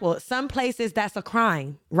an example. Some places that's a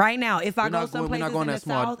crime. Right now, if I go some places in the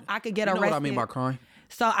South, I could get you know arrested. what I mean by crime.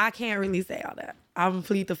 So I can't really say all that. I'm gonna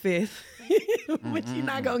plead the fifth, but you're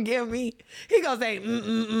not gonna give me. He gonna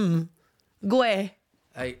say, Go ahead.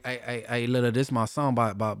 Hey, little, this my song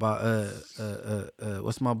by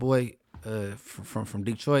what's my boy from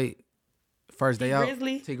Detroit. First day out.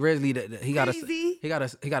 Grizzly? T Grizzly. He got Breezy? he got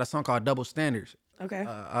a song called Double Standards. Okay.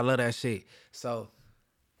 I love that shit. So,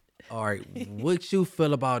 all right, what you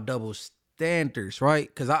feel about double standards,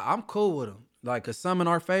 right? Cause I'm cool with them. Like, cause some in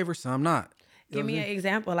our favor, some not. You Give know me what an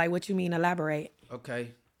example. Like what you mean? Elaborate. I'm saying?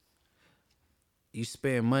 Okay. You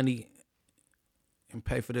spend money and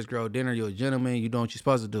pay for this girl dinner. You're a gentleman. You doing what you're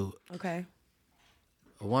supposed to do. Okay.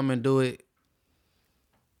 A woman do it.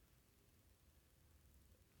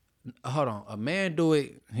 Hold on. A man do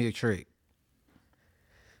it, he a trick.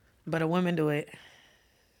 But a woman do it.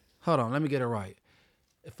 Hold on. Let me get it right.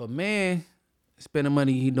 If a man spending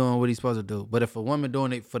money, he doing what he's supposed to do. But if a woman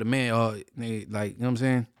doing it for the man, like, you know what I'm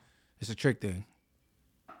saying? It's a trick thing.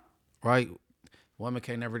 Right? Woman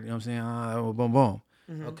can't never, you know what I'm saying? Boom, boom.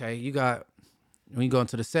 Mm-hmm. Okay, you got, when you go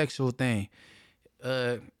into the sexual thing,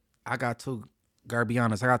 I got 2, gotta be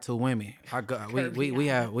honest, I got 2 women.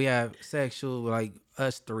 We have sexual, like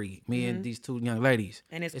us 3, me and these 2 young ladies.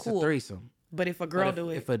 And it's a cool. threesome. But if a girl do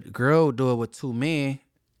it, If a girl do it with 2 men,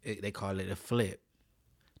 they call it a flip.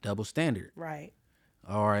 Double standard. right?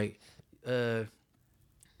 All right.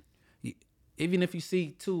 Even if you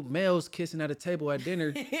see 2 males kissing at a table at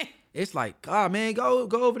dinner, it's like, God, man, go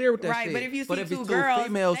over there with that Right, shit. but if you see it's 2 girls,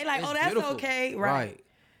 females, they like, it's oh, that's beautiful. okay, right.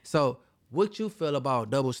 So, what you feel about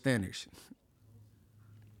double standards?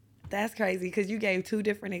 That's crazy because you gave 2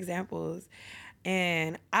 different examples,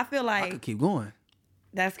 and I feel I like could keep going.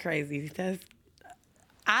 that's crazy. That's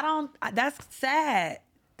sad.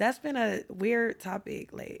 That's been a weird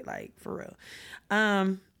topic, like for real.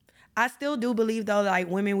 I still do believe though, like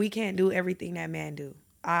women, we can't do everything that men do.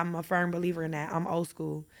 I'm a firm believer in that. I'm old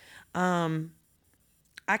school.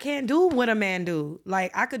 I can't do what a man do.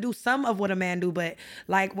 Like I could do some of what a man do, but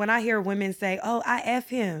like when I hear women say, "Oh, I F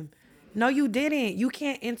him," No, you didn't. You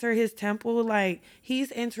can't enter his temple. Like,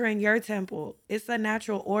 he's entering your temple. It's a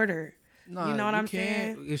natural order. No, you know what I'm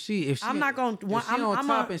saying? If she, I'm not gonna. If she on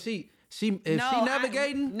top and she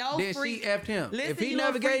navigating, then freak. she effed him. Listen, if he you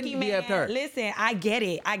little navigating, freaky he effed her. Listen, I get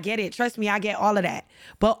it. Trust me, I get all of that.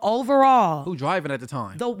 But overall, Who driving at the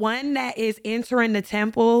time? the one that is entering the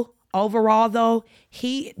temple overall, though,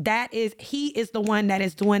 he is the one that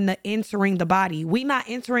is doing the entering the body. We not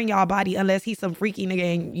entering y'all body unless he's some freaky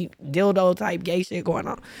nigga and dildo type gay shit going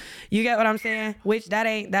on. You get what I'm saying? Which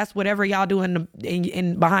that's whatever y'all do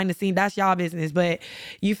in behind the scene. That's y'all business. But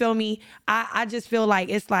you feel me? I just feel like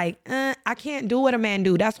it's like I can't do what a man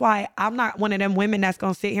do. That's why I'm not one of them women that's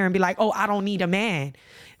gonna sit here and be like, oh, I don't need a man.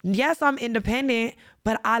 Yes, I'm independent,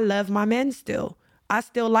 but I love my men still. I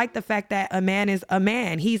still like the fact that a man is a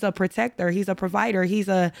man. He's a protector. He's a provider. He's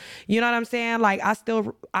a, you know what I'm saying? Like, I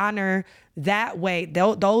still honor that way,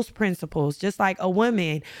 those principles. Just like a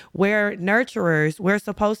woman, we're nurturers. We're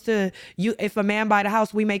supposed to, if a man buy the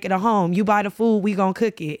house, we make it a home. You buy the food, we gonna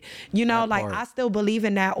cook it. You know, like, I still believe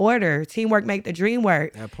in that order. Teamwork make the dream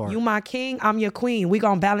work. That part. You my king, I'm your queen. We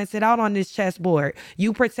gonna balance it out on this chessboard.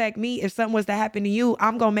 You protect me. If something was to happen to you,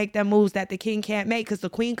 I'm gonna make them moves that the king can't make, because the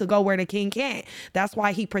queen could go where the king can't. That's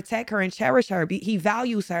why he protect her and cherish her. He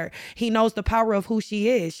values her. He knows the power of who she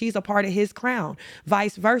is. She's a part of his crown.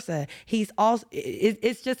 Vice versa. He's also,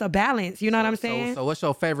 it's just a balance. You know what I'm saying? So what's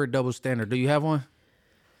your favorite double standard? Do you have one?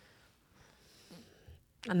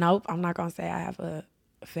 Nope. I'm not gonna say I have a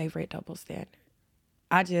favorite double standard.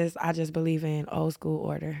 I just believe in old school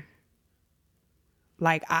order.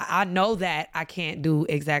 Like, I know that I can't do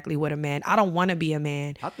exactly what a man. I don't want to be a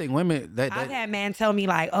man. I think women. I've had men tell me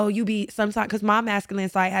like, "Oh, you be sometimes," because my masculine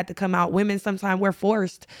side had to come out. Women sometimes we're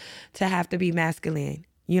forced to have to be masculine.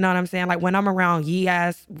 You know what I'm saying? Like, when I'm around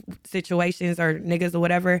ass situations or niggas or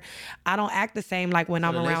whatever, I don't act the same like when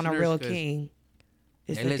I'm around a real king.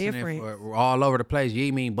 It's a difference. We're all over the place.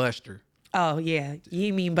 You mean Buster? Oh yeah,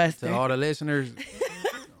 you mean Buster? To all the listeners.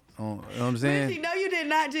 You know what I'm saying? Richie, no, you did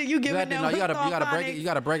not. You giving them. You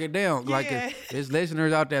gotta break it down. Yeah. Like, there's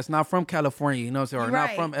listeners out there that's not from California, you know what I'm saying, or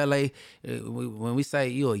not from LA. When we say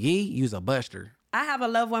you a yee, you's a buster. I have a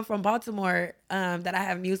loved one from Baltimore that I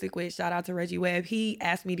have music with. Shout out to Reggie Webb. He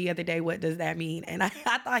asked me the other day, what does that mean? And I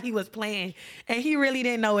thought he was playing, and he really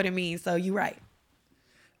didn't know what it means. So you're right.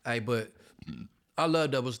 Hey, but I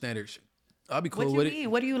love double standards. I'll be cool with it. What do you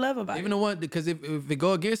mean? What do you love about Even it? the one, because if it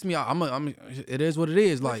go against me, it is what it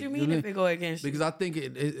is. What like, you mean if it go against you? Because I think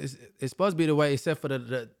it's supposed to be the way, except for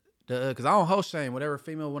the because I don't host shame whatever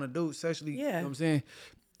female want to do sexually. Yeah. You know what I'm saying?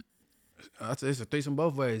 It's a threesome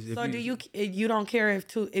both ways. So you don't care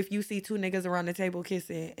if you see two niggas around the table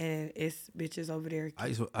kissing and it's bitches over there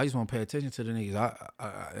kissing? I just want to pay attention to the niggas.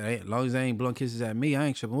 As long as they ain't blowing kisses at me, I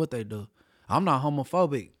ain't tripping what they do. I'm not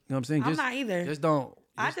homophobic. You know what I'm saying? I'm not either. Just don't.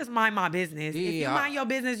 I just mind my business. Yeah, if you mind your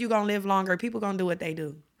business, you gonna live longer. People gonna do what they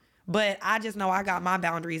do. But I just know I got my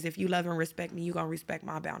boundaries. If you love and respect me, you gonna respect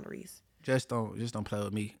my boundaries. Just don't play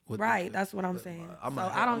with me. Right, that's what I'm saying. I'm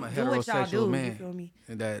I don't do what y'all do. Man. You feel me?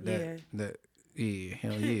 And yeah,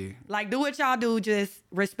 hell yeah. Like, do what y'all do. Just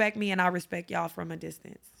respect me, and I respect y'all from a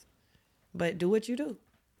distance. But do what you do.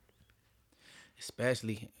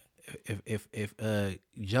 Especially if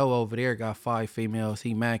Joe over there got 5 females,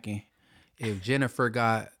 he macking. If Jennifer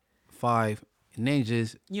got 5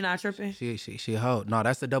 ninjas, you not tripping? She hold. No,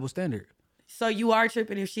 that's the double standard. So you are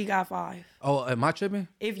tripping if she got 5. Oh, am I tripping?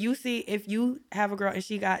 If you have a girl and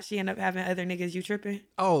she end up having other niggas, you tripping?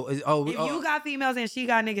 If you got females and she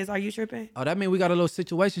got niggas, are you tripping? Oh, that mean we got a little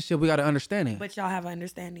situationship. We got an understanding. But y'all have an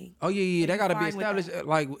understanding. Oh yeah. That gotta be established.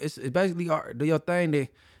 Like it's basically do your thing. That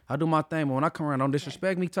I do my thing, but when I come around, don't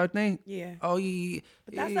disrespect me type thing. Yeah. Oh yeah.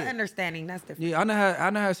 But that's an understanding. That's different. Yeah, I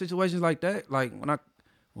know how situations like that. Like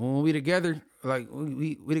when we together, like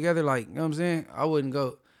we together, like you know what I'm saying. I wouldn't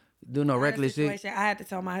go do no reckless shit. I had to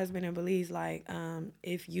tell my husband in Belize, like,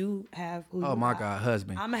 if you have who oh my God,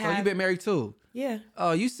 husband. I'm so you been married too? Yeah.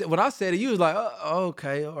 Oh, you said when I said it, you was like, oh,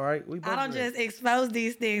 okay, all right. I don't just expose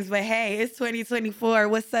these things, but hey, it's 2024.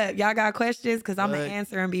 What's up? Y'all got questions? Because I'm gonna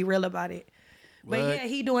answer and be real about it. But yeah,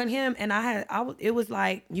 he doing him, and it was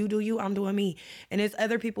like, you do you, I'm doing me. And there's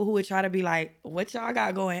other people who would try to be like, what y'all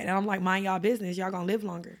got going? And I'm like, mind y'all business. Y'all gonna live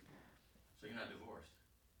longer. So you're not divorced?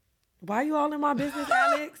 Why you all in my business,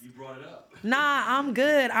 Alex? You brought it up. Nah, I'm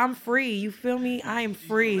good. I'm free. You feel me? I am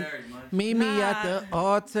free. Meet me at the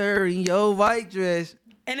altar in your white dress.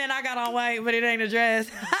 And then I got on white, but it ain't a dress.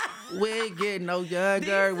 We ain't getting no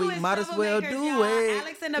younger. We might as well do it.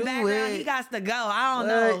 Alex in the background, he got to go. I don't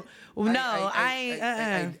know. No, I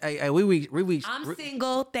ain't. Hey, we reached. I'm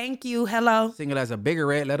single. Thank you. Hello. Single as a bigger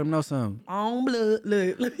red. Let them know something. On blood.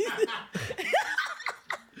 Look.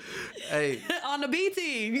 Hey. On the B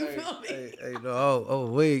team. You feel me? Hey,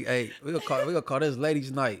 no, we gonna call this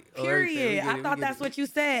ladies' night. Period. I thought that's what you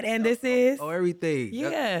said, and this is. Everything.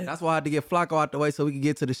 Yeah. That's why I had to get Flacco out the way so we can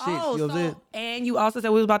get to the shit. You know what I'm saying? And you also said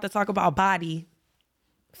we was about to talk about body,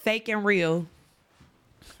 fake and real.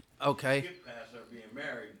 Okay. Get past her being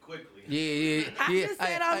married quickly. Yeah. I just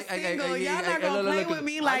said I'm single. Y'all not gonna play with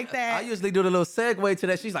me like that. I usually do the little segue to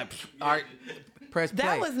that. She's like, all right. Press play.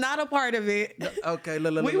 That was not a part of it. Okay,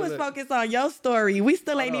 look. We was focused on your story. We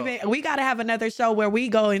still ain't even. We gotta have another show where we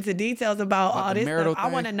go into details about all this stuff. I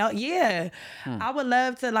want to know. Yeah, I would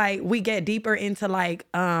love to we get deeper into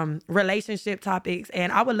relationship topics,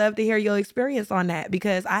 and I would love to hear your experience on that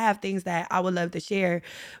because I have things that I would love to share,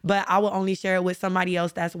 but I will only share it with somebody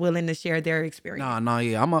else that's willing to share their experience. No,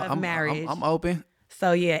 yeah, I'm marriage. I'm open.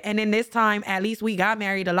 So yeah, and then this time, at least we got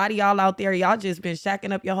married. A lot of y'all out there, y'all just been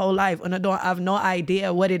shacking up your whole life, and I have no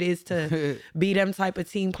idea what it is to be them type of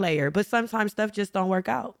team player. But sometimes stuff just don't work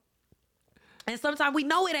out, and sometimes we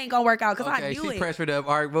know it ain't gonna work out because I knew it. She pressured up.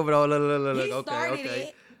 All right, move it on. Look. He started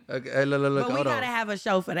it. Okay, look. But we gotta have a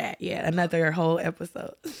show for that. Yeah, another whole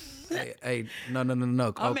episode. Hey, no.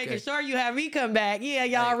 I'm making sure you have me come back. Yeah,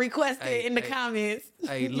 y'all request it in the comments.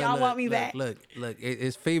 Hey, y'all want me back. Look.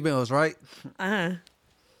 It's females, right? Uh-huh.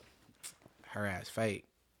 Her ass fake.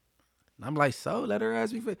 And I'm like, so let her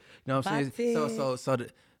ass be fake. You know what I'm saying? So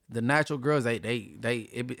the natural girls,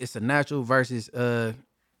 it's a natural versus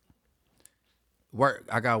work.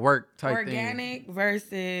 I got work type organic thing.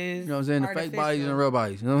 Versus you know what I'm saying? The fake bodies and real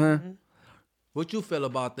bodies. You know what I'm saying? What you feel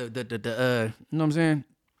about the you know what I'm saying?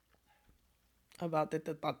 About the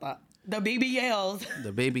BBLs.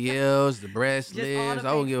 The BBLs, the breast lifts. I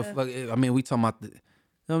don't give a fuck. I mean, we talking about the, you know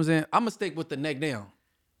what I'm saying? I'm gonna stick with the neck down.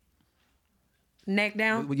 Neck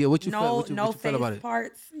down? Yeah, what you feel? What you face feel about it?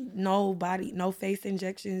 Parts, no body, no face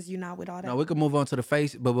injections. You not with all that? No, we can move on to the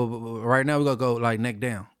face, but right now we gonna go like neck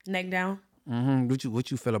down. Neck down? Mm-hmm. What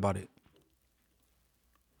you feel about it?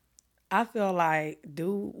 I feel like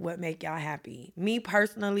do what make y'all happy. Me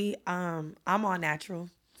personally, I'm all natural.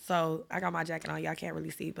 So I got my jacket on. Y'all can't really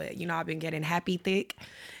see, but I've been getting happy thick.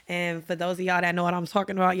 And for those of y'all that know what I'm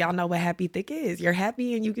talking about, y'all know what happy thick is. You're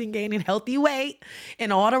happy and you can gain in healthy weight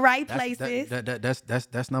in all the right places.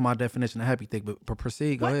 That's not my definition of happy thick, but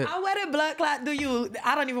proceed. Go ahead. What did blood clot do you?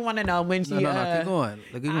 I don't even want to know when she. No, keep going.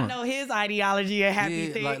 Keep going. I know his ideology of happy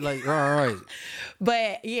thick. Like right.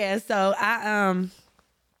 But yeah, so I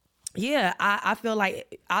feel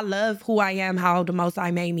like I love who I am, how the Most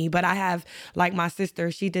High made me. But I have, like my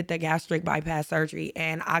sister, she did the gastric bypass surgery,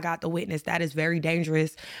 and I got to witness that is very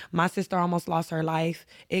dangerous. My sister almost lost her life.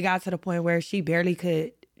 It got to the point where she barely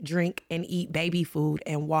could drink and eat baby food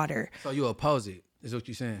and water. So you oppose it, is what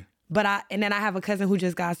you're saying? And then I have a cousin who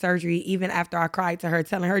just got surgery, even after I cried to her,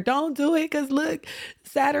 telling her, don't do it, because look,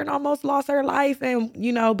 Saturn almost lost her life. And,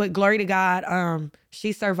 but glory to God,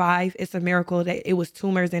 she survived. It's a miracle that it was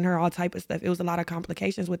tumors in her, all type of stuff. It was a lot of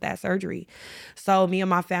complications with that surgery. So me and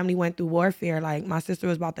my family went through warfare. Like my sister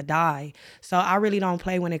was about to die. So I really don't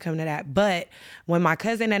play when it comes to that. But when my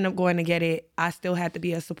cousin ended up going to get it, I still had to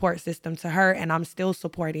be a support system to her. And I'm still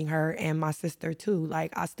supporting her and my sister too.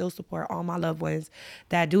 Like I still support all my loved ones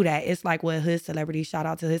that do that. It's like with Hood Celebrity, shout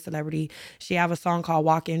out to Hood Celebrity. She have a song called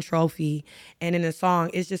Walk-In Trophy. And in the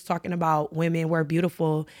song, it's just talking about women. We're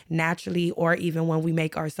beautiful naturally, or even when we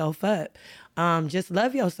make ourselves up. Just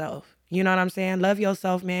love yourself. You know what I'm saying? Love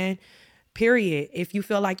yourself, man. Period. If you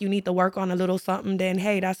feel like you need to work on a little something, then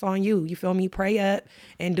hey, that's on you. You feel me? Pray up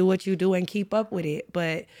and do what you do and keep up with it.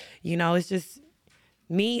 But, it's just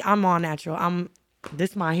me. I'm all natural.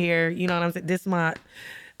 This my hair. You know what I'm saying?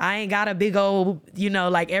 I ain't got a big old,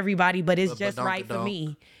 like everybody, but it's just right for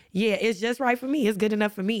me. Yeah, it's just right for me. It's good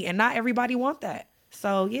enough for me. And not everybody want that.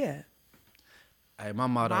 So, yeah. Hey, my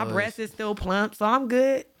motto My breast is still plump, so I'm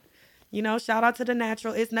good. Shout out to the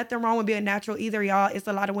natural. It's nothing wrong with being natural either, y'all. It's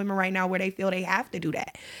a lot of women right now where they feel they have to do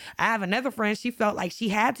that. I have another friend, she felt like she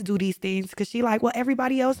had to do these things because she like, well,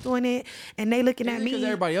 everybody else doing it, and they looking at me. Because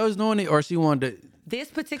everybody else doing it, or she wanted to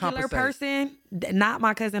this particular person, not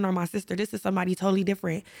my cousin or my sister, this is somebody totally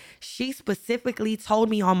different. She specifically told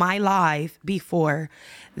me on my live before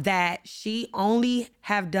that she only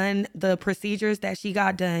have done the procedures that she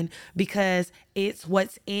got done because it's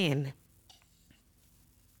what's in.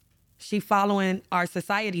 She following our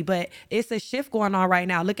society, but it's a shift going on right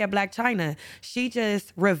now. Look at Black China. She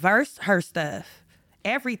just reversed her stuff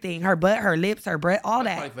everything. Her butt, her lips, her breath, all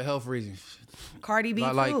that. Probably for health reasons. Cardi B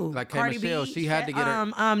too. Like K. Cardi Michelle, B, she had to get her.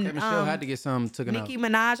 K. Michelle had to get something taken out. Nicki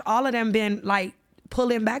Minaj, all of them been like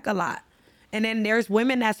pulling back a lot. And then there's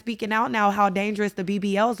women that's speaking out now how dangerous the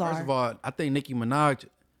BBLs are. First of all, I think Nicki Minaj,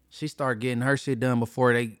 she started getting her shit done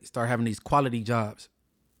before they start having these quality jobs.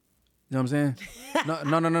 You know what I'm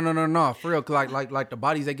saying? No. For real, like the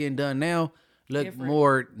bodies they getting done now look different.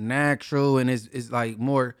 More natural and it's like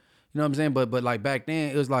more, you know what I'm saying? But like back then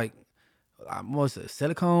it was like what's it,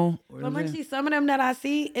 silicone? But Munchie, some of them that I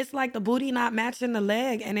see, it's like the booty not matching the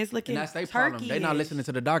leg and it's looking that's their problem. They not listening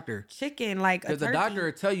to the doctor. Chicken, like a turkey. Because the doctor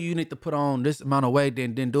will tell you need to put on this amount of weight,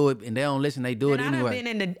 then do it, and they don't listen. They do it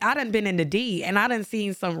anyway. I done been in the D, and I done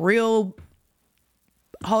seen some real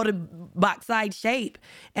holding box side shape,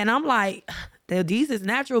 and I'm like, these is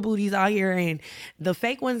natural booties out here, and the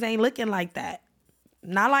fake ones ain't looking like that.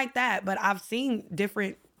 Not like that, but I've seen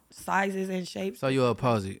different sizes and shapes. So you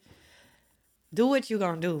oppose it? Do what you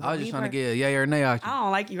gonna do. I was just trying to get a yay or nay out you. I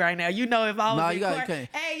don't like you right now. You know if I was in court.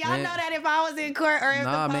 Hey, y'all know that if I was in court or if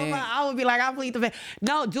I would be like, I plead the fifth.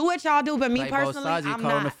 No, do what y'all do. But me personally, I'm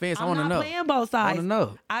not playing both sides. I want to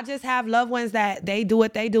know. I just have loved ones that they do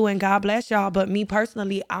what they do and God bless y'all. But me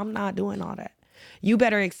personally, I'm not doing all that. You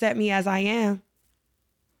better accept me as I am.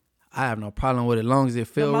 I have no problem with it as long as it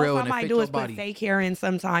feel real and it fit your body. The most I might do is put fake hair in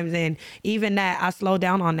sometimes, and even that, I slow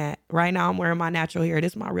down on that. Right now, I'm wearing my natural hair.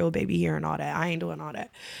 This is my real baby hair and all that. I ain't doing all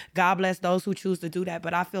that. God bless those who choose to do that,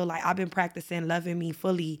 but I feel like I've been practicing loving me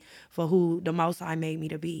fully for who the Most High made me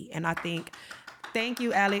to be, and I think... Thank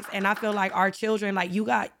you, Alex. And I feel like our children, like you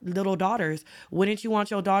got little daughters. Wouldn't you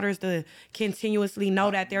want your daughters to continuously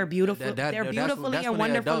know that they're beautiful? They're beautifully and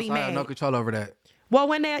wonderfully made. I have no control over that. Well,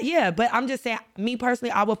 but I'm just saying, me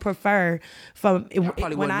personally, I would prefer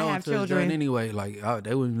when I have children. Anyway, like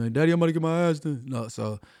they wouldn't be like, Daddy, I'm gonna get my ass done. No,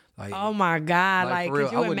 so like, oh my God, like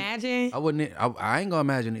could you imagine? I ain't gonna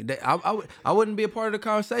imagine it. I wouldn't be a part of the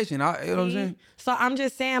conversation. You know what I'm saying? So I'm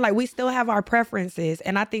just saying, like, we still have our preferences,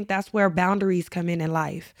 and I think that's where boundaries come in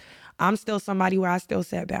life. I'm still somebody where I still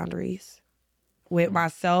set boundaries with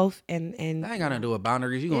myself and that ain't got nothing to do with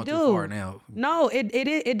boundaries. You going too far now. No,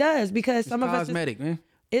 it does because some of us cosmetic, man.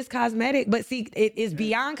 It's cosmetic, but see, it's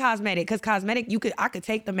beyond cosmetic because cosmetic I could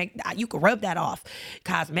take you could rub that off,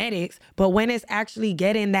 cosmetics. But when it's actually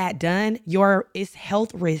getting that done, it's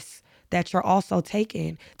health risks that you're also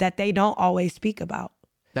taking that they don't always speak about.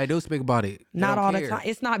 They do speak about it. Not all the time.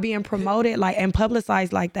 It's not being promoted and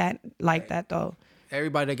publicized like that though.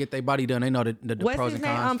 Everybody that get their body done, they know the pros and cons. What's his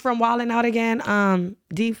name? From Wildin' Out Again.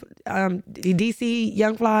 DC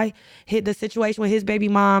Young Fly hit the situation with his baby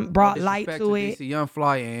mom, brought light to it. DC Young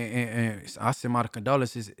Fly, and I send my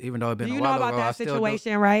condolences, even though it's been a while ago. You know about that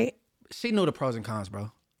situation, right? She knew the pros and cons, bro.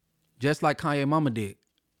 Just like Kanye mama did.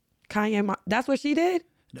 That's what she did?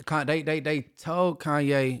 They told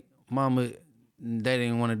Kanye mama they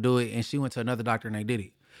didn't want to do it, and she went to another doctor and they did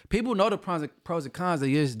it. People know the pros and cons.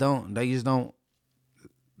 They just don't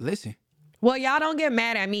listen. Well, y'all don't get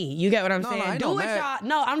mad at me. You get what I'm saying? Do what y'all.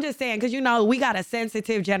 No, I'm just saying because we got a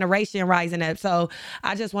sensitive generation rising up. So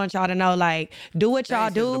I just want y'all to know, like, do what y'all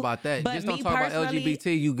do. About that. But just don't talk about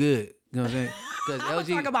LGBT. You good? You know what I'm saying? Because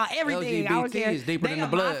talk about everything. LGBT is deeper than the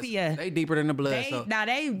Bloods. They deeper than the Bloods.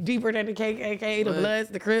 They deeper than the KKK, the Bloods,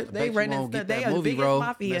 the Crips. They running stuff. They are the biggest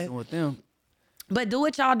mafia. Messing with them. But do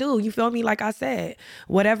what y'all do. You feel me? Like I said,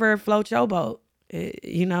 whatever floats your boat.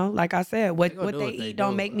 Like I said, what they eat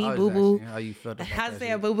don't make me boo boo. How you felt about I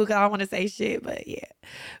said boo boo because I don't want to say shit, but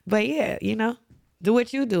yeah, do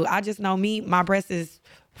what you do. I just know my breast is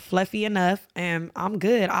fluffy enough, and I'm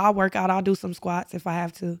good. I'll work out. I'll do some squats if I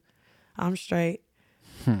have to. I'm straight.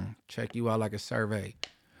 Check you out like a survey.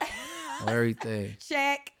 Everything.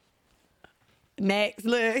 Check. Next,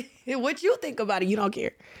 look. What you think about it? You don't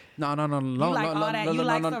care. No. You like all that? You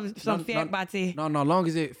like some fat body? No. Long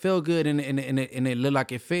as it feel good and it look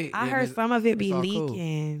like it fit. I heard some of it be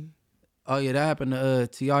leaking. Cool. Oh yeah, that happened to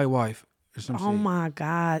T.I. wife. Oh my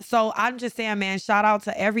God. So I'm just saying, man, shout out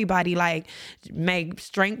to everybody. Like, may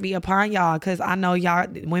strength be upon y'all. Cause I know y'all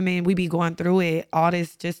women, we be going through it. All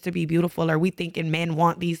this just to be beautiful, or we thinking men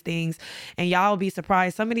want these things. And y'all will be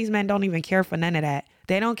surprised. Some of these men don't even care for none of that.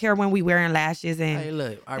 They don't care when we wearing lashes and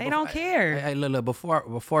they don't care. Hey, look,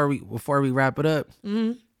 before we wrap it up,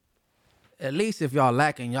 at least if y'all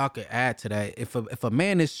lacking, y'all could add to that. If a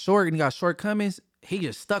man is short and he got shortcomings, he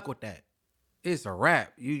just stuck with that. It's a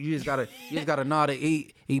wrap. You just gotta know how to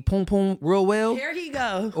eat poom poom real well. Here he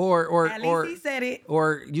go. Or at least he said it.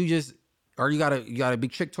 Or you gotta be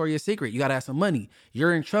Victoria's Secret. You gotta have some money.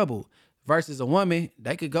 You're in trouble. Versus a woman,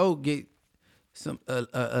 they could go get some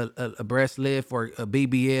a breast lift or a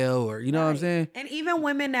BBL or you know what I'm saying. And even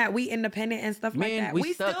women that we independent and stuff like that,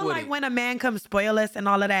 we stuck still with like it. when a man comes spoil us and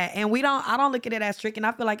all of that. And I don't look at it as tricking.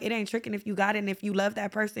 I feel like it ain't tricking if you got it and if you love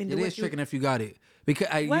that person. It is tricking if you got it because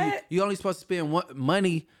you only supposed to spend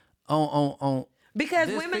money on. Because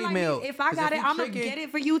this women female, like me, if I got it, I'm gonna get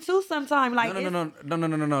it for you too sometime. Like no. We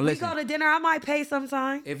Listen, go to dinner, I might pay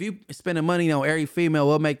sometime. if you spending money on every female,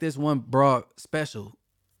 we'll make this one broad special.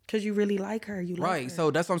 Cause you really like her, you love Right. her.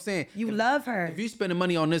 So that's what I'm saying. You love her. If you spending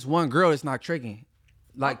money on this one girl, it's not tricking.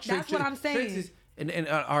 Like that's what I'm saying. Tricks is, and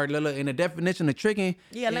in the definition of tricking.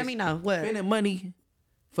 Yeah, let me know what spending money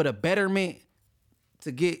for the betterment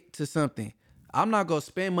to get to something. I'm not gonna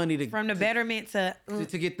spend money from the betterment to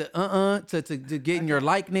get the to get in your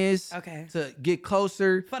likeness. Okay. To get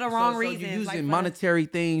closer for the wrong reasons. You're using monetary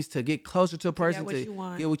things to get closer to a person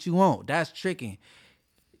to get what you want. That's tricking.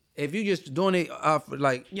 If you just doing it off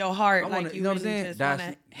like your heart, like you know what I'm saying, just want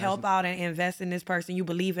to help out and invest in this person, you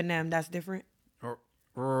believe in them. That's different.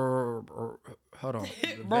 Hold on.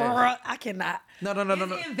 I cannot. No.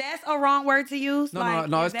 Invest a wrong word to use? No,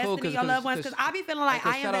 it's cool because your loved ones. Because I be feeling like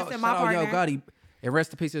I invest in my partner. Yo Gotti, and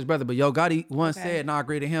rest in peace to his brother. But Yo Gotti once said, and I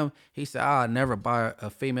agree to him. He said, "I'll never buy a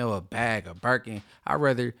female a bag, a Birkin. I'd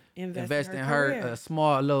rather invest in her a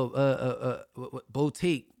small little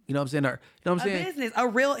boutique. You know what I'm saying? Or, you know what I'm saying? A business, a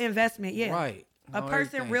real investment. Yeah, right. A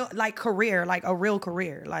person, real like career, like a real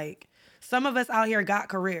career, like." Some of us out here got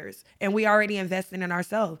careers, and we already invested in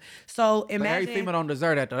ourselves. So imagine. But every female don't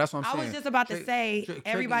deserve that, though. That's what I'm saying. I was just about to say,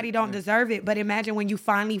 everybody don't deserve it. But imagine when you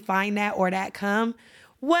finally find that or that come.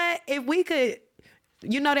 What if we could?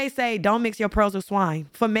 You know they say don't mix your pearls with swine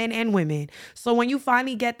for men and women. So when you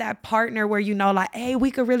finally get that partner where you know like, hey,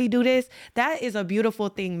 we could really do this. That is a beautiful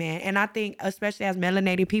thing, man. And I think especially as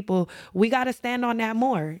melanated people, we got to stand on that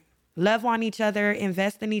more. Love on each other,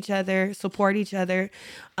 invest in each other, support each other.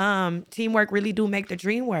 Teamwork really do make the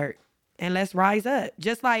dream work. And let's rise up.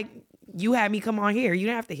 Just like you had me come on here. You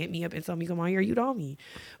didn't have to hit me up and tell me come on here. You told me.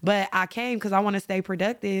 But I came because I want to stay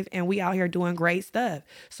productive and we out here doing great stuff.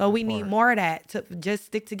 So we need more of that to just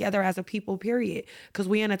stick together as a people, period. Because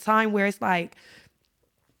we in a time where it's like,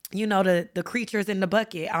 you know, the creatures in the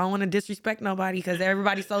bucket. I don't want to disrespect nobody because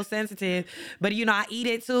everybody's so sensitive. But, you know, I eat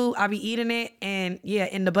it too. I be eating it. And, yeah,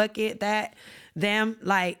 in the bucket,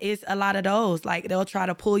 like, it's a lot of those. Like, they'll try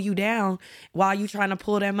to pull you down while you trying to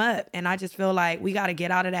pull them up. And I just feel like we got to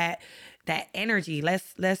get out of that energy.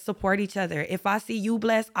 Let's support each other. If I see you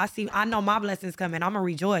blessed, I know my blessings coming. I'm going to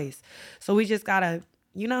rejoice. So we just got to,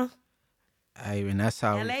 you know. Hey, and that's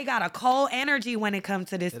how. And they got a cold energy when it comes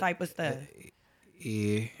to this type of stuff.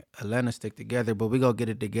 Yeah, Atlanta stick together, but we gonna get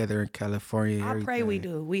it together in California. I pray we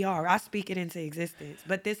do. We are. I speak it into existence.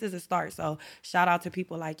 But this is a start. So shout out to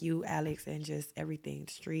people like you, Alex, and just everything.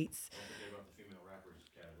 Streets.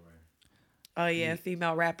 Oh yeah,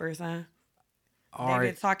 female rappers, huh? They've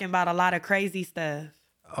been talking about a lot of crazy stuff.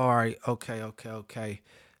 All right, okay.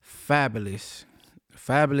 Fabulous.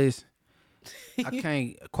 I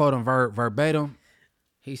can't quote him verbatim.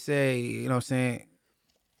 He said, you know what I'm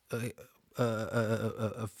saying,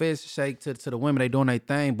 a fist shake to the women, they doing their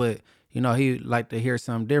thing, but you know he like to hear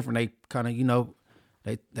something different. They kind of, you know,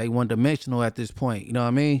 they one dimensional at this point, you know what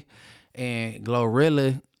I mean? And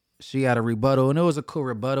Glorilla, she had a rebuttal, and it was a cool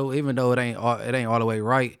rebuttal, even though it ain't all the way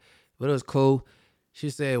right, but it was cool. She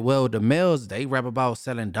said, well, the males, they rap about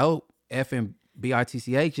selling dope, effing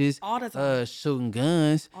bitchs, all the time, shooting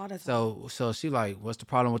guns, all the time. So she like, what's the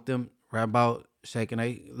problem with them rap about shaking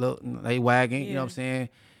they wagon, you know what I'm saying?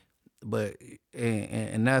 But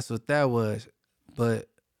and that's what that was. But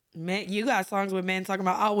man, you got songs with men talking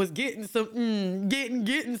about I was getting some,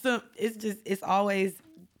 getting some. It's always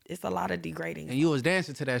a lot of degrading. And you was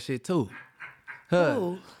dancing to that shit too.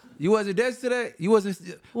 Huh. You wasn't dancing to that? You wasn't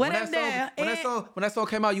when that song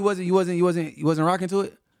came out, you wasn't rocking to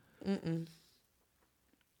it? Mm-mm.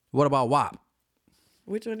 What about WAP?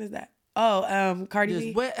 Which one is that? Oh, Cardi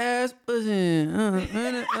B. Wet ass pussy.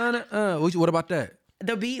 What about that?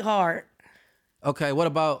 The beat hard. Okay, what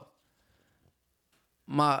about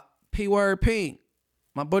my P-word pink,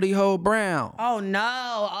 my booty hole brown? Oh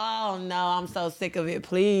no, I'm so sick of it.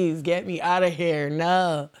 Please get me out of here.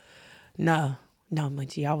 No,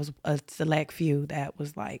 Munchie. I was a select few that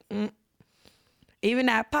was like, even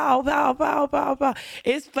that pow, pow, pow, pow, pow.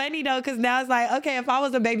 It's funny though, because now it's like, okay, if I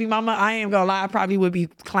was a baby mama, I ain't gonna lie, I probably would be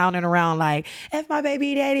clowning around like, F my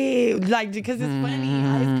baby daddy. Like, because it's funny.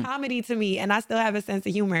 It's comedy to me, and I still have a sense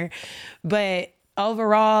of humor. But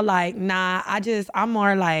overall, like, nah, I'm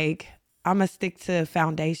more like, I'm going to stick to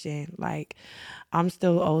foundation. Like, I'm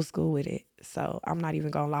still old school with it. So I'm not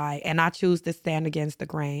even gonna lie. And I choose to stand against the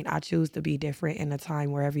grain. I choose to be different in a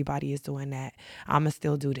time where everybody is doing that. I'ma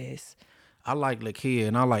still do this. I like Lakia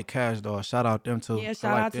and I like Cash Doll. Shout out them too. Yeah,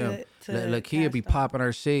 shout out to Lakia be Cash Doll. popping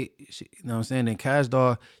her shit. She, you know what I'm saying? And Cash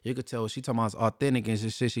Doll, you could tell she talking about it's authentic and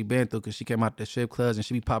shit she been through because she came out the strip clubs and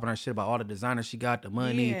she be popping her shit about all the designers she got, the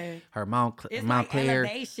money, Yeah. her Mount It's Mount like Claire.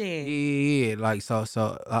 elevation. Yeah. Like so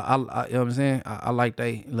I you know what I'm saying? I like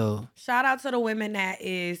they little. Shout out to the women that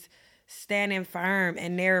is standing firm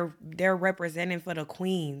and they're representing for the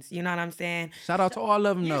queens. You know what I'm saying? Shout out to all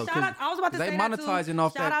of them though. Shout out, I was about to they say that monetizing too.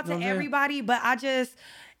 off Shout that. out You know to what I'm saying? everybody, but I just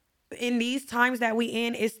in these times that we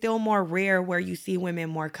in, it's still more rare where you see women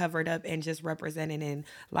more covered up and just representing in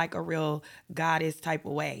like a real goddess type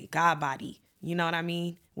of way, God body. You know what I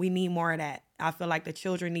mean? We need more of that. I feel like the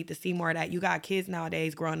children need to see more of that. You got kids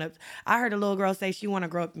nowadays growing up. I heard a little girl say she want to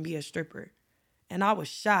grow up and be a stripper. And I was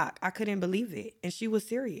shocked. I couldn't believe it. And she was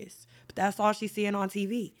serious. But that's all she's seeing on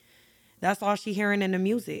TV. That's all she hearing in the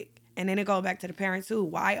music. And then it go back to the parents too.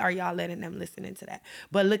 Why are y'all letting them listening to that?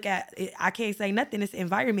 But look at it. I can't say nothing. It's the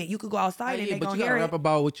environment. You could go outside and they but gonna you hear gotta it. rap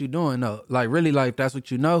about what you doing though. Like really, like that's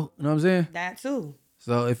what you know. You know what I'm saying? That too.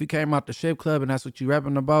 So if you came out the strip club and that's what you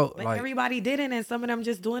rapping about, But like everybody didn't, and some of them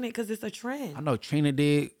just doing it because it's a trend. I know Trina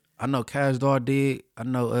did. I know Cash Doll did. I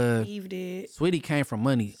know Eve did. Sweetie came from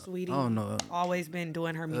money. Sweetie I don't know. always been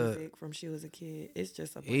doing her music from she was a kid. It's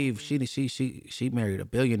just a Eve, she married a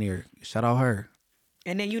billionaire. Shout out her.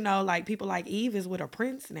 And then you know, like people like Eve is with a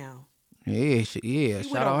prince now. Yeah, She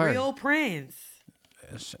shout with out a her. real prince.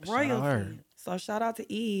 Shout out her. Royalty. So shout out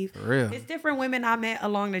to Eve. For real. It's different women I met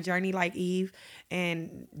along the journey like Eve,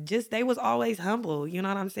 and just they was always humble. You know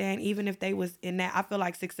what I'm saying? Even if they was in that, I feel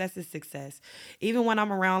like success is success. Even when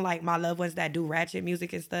I'm around like my loved ones that do ratchet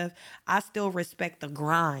music and stuff, I still respect the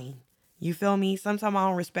grind. You feel me? Sometimes I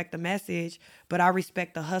don't respect the message, but I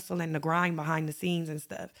respect the hustle and the grind behind the scenes and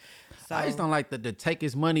stuff. So I just don't like the take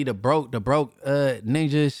his money, the broke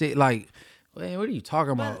ninja shit. Like, man, what are you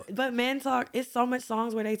talking about? But men talk. It's so much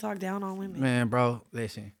songs where they talk down on women. Man, bro,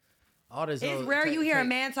 listen. All this. It's rare you hear a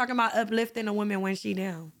man talking about uplifting a woman when she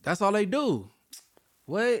down. That's all they do.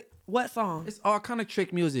 What? What song? It's all kind of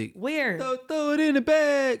trick music. Where? Throw it in the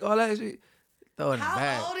bag. All that shit. Throw it in the How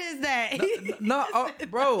bag. old is that? No,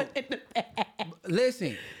 bro.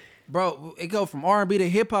 Listen, bro. It go from R&B to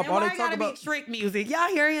hip hop. And All why they it talk gotta about be trick music? Y'all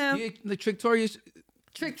hear him? yeah, the Victoria's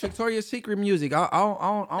Secret music. I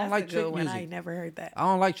don't like trick I music. ain't never heard that. I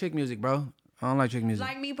don't like trick music, bro. I don't like trick music.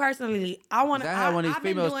 Like me personally, I want to. I have one of these I've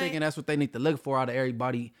been females doing- thinking that's what they need to look for out of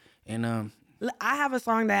everybody. And I have a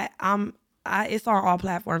song that it's on all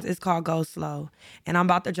platforms. It's called Go Slow. And I'm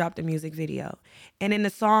about to drop the music video. And in the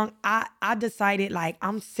song, I decided like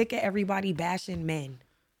I'm sick of everybody bashing men.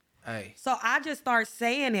 hey, So I just start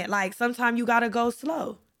saying it. Like sometimes you gotta go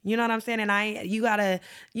slow. You know what I'm saying? And you gotta,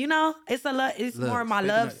 it's it's Look, more my speaking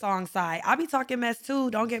love of- song side. I be talking mess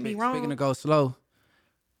too. Don't get me wrong. speaking of go slow,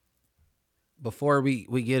 before we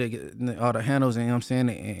get all the handles and you know what I'm saying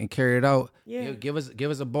and carry it out, Yeah. give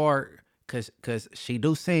us a bar cause she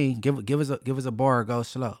do sing. Give us a bar. Go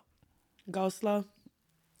slow. Go slow.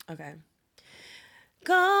 Okay.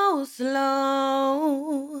 Go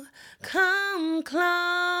slow, come close.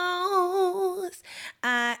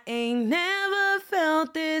 I ain't never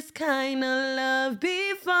felt this kind of love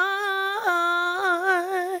before.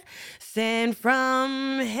 Sent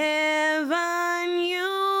from heaven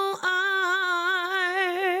you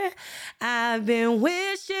are. I've been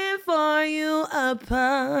wishing for you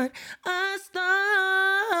upon a star.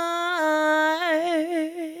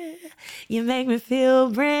 You make me feel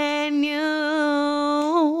brand new.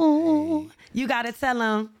 You gotta tell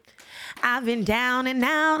them I've been down and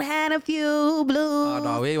out, had a few blues. Oh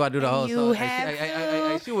no, we ain't about to do the whole You song. have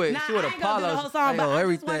Hey, she would I ain't Apollo. gonna do the whole song, but I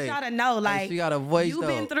everything. just want y'all to know, like, she got a voice you've though.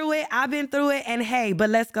 been through it, I've been through it, and hey, but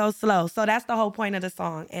let's go slow. So that's the whole point of the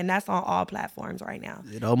song, and that's on all platforms right now.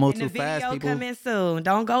 Don't move And too the video fast, people. coming soon.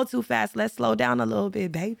 Don't go too fast. Let's slow down a little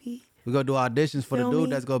bit, baby. We gonna do auditions for the Feel dude me?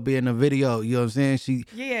 that's gonna be in the video. You know what I'm saying?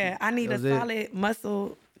 Yeah, I need a That's it. solid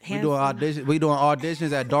muscle. We doing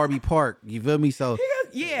auditions at Darby Park. You feel me? So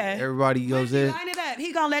Yeah. everybody goes in. Line it up.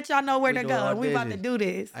 He gonna let y'all know where to doing go. And we about to auditions. do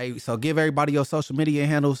this. Hey, so give everybody your social media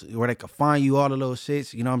handles where they can find you, all the little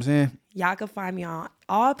shits. You know what I'm saying? Y'all can find me on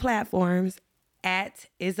all platforms at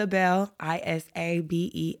Isabel,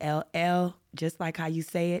 Isabell, just like how you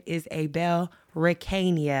say it, Isabel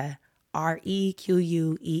Ricania.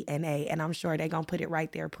 REQUENA, and I'm sure they're gonna put it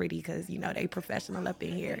right there pretty because you know they professional up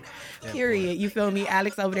in here. Period. You feel me?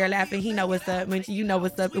 Alex over there laughing. He know what's up. When you know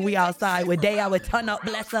what's up, and we outside with day. I would turn up,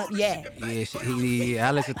 bless up, yeah. Yeah,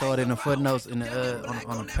 Alex will throw it in the footnotes in the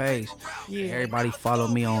on the page. Yeah. Everybody follow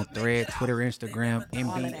me on Thread, Twitter, Instagram,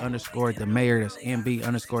 MB_the Mayor. That's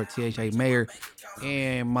MB_THA Mayor,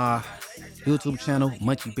 and my YouTube channel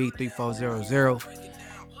Munchie B3400.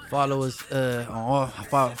 Follow us on all.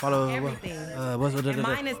 Follow everything.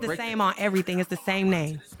 Mine is the same on everything. It's the same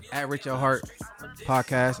name. At Rich Your Heart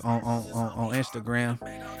Podcast on Instagram,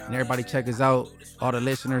 and everybody check us out. All the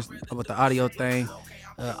listeners with the audio thing,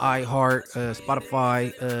 iHeart,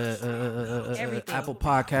 Spotify, Apple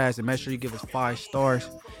Podcasts, and make sure you give us 5 stars.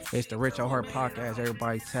 It's the Rich Your Heart Podcast.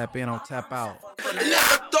 Everybody tap in on Tap Out.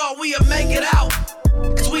 Never thought we'd make it out.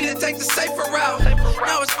 Cause we didn't take the safer route.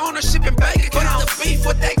 Now it's ownership and bank accounts. The beef,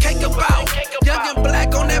 what that cake about? Young and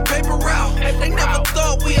black on that paper route. They never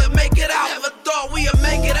thought we'd make it out. Never thought we'd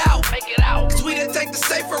make it out. Cause we didn't take the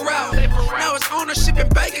safer route. Now it's ownership and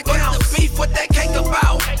bank accounts.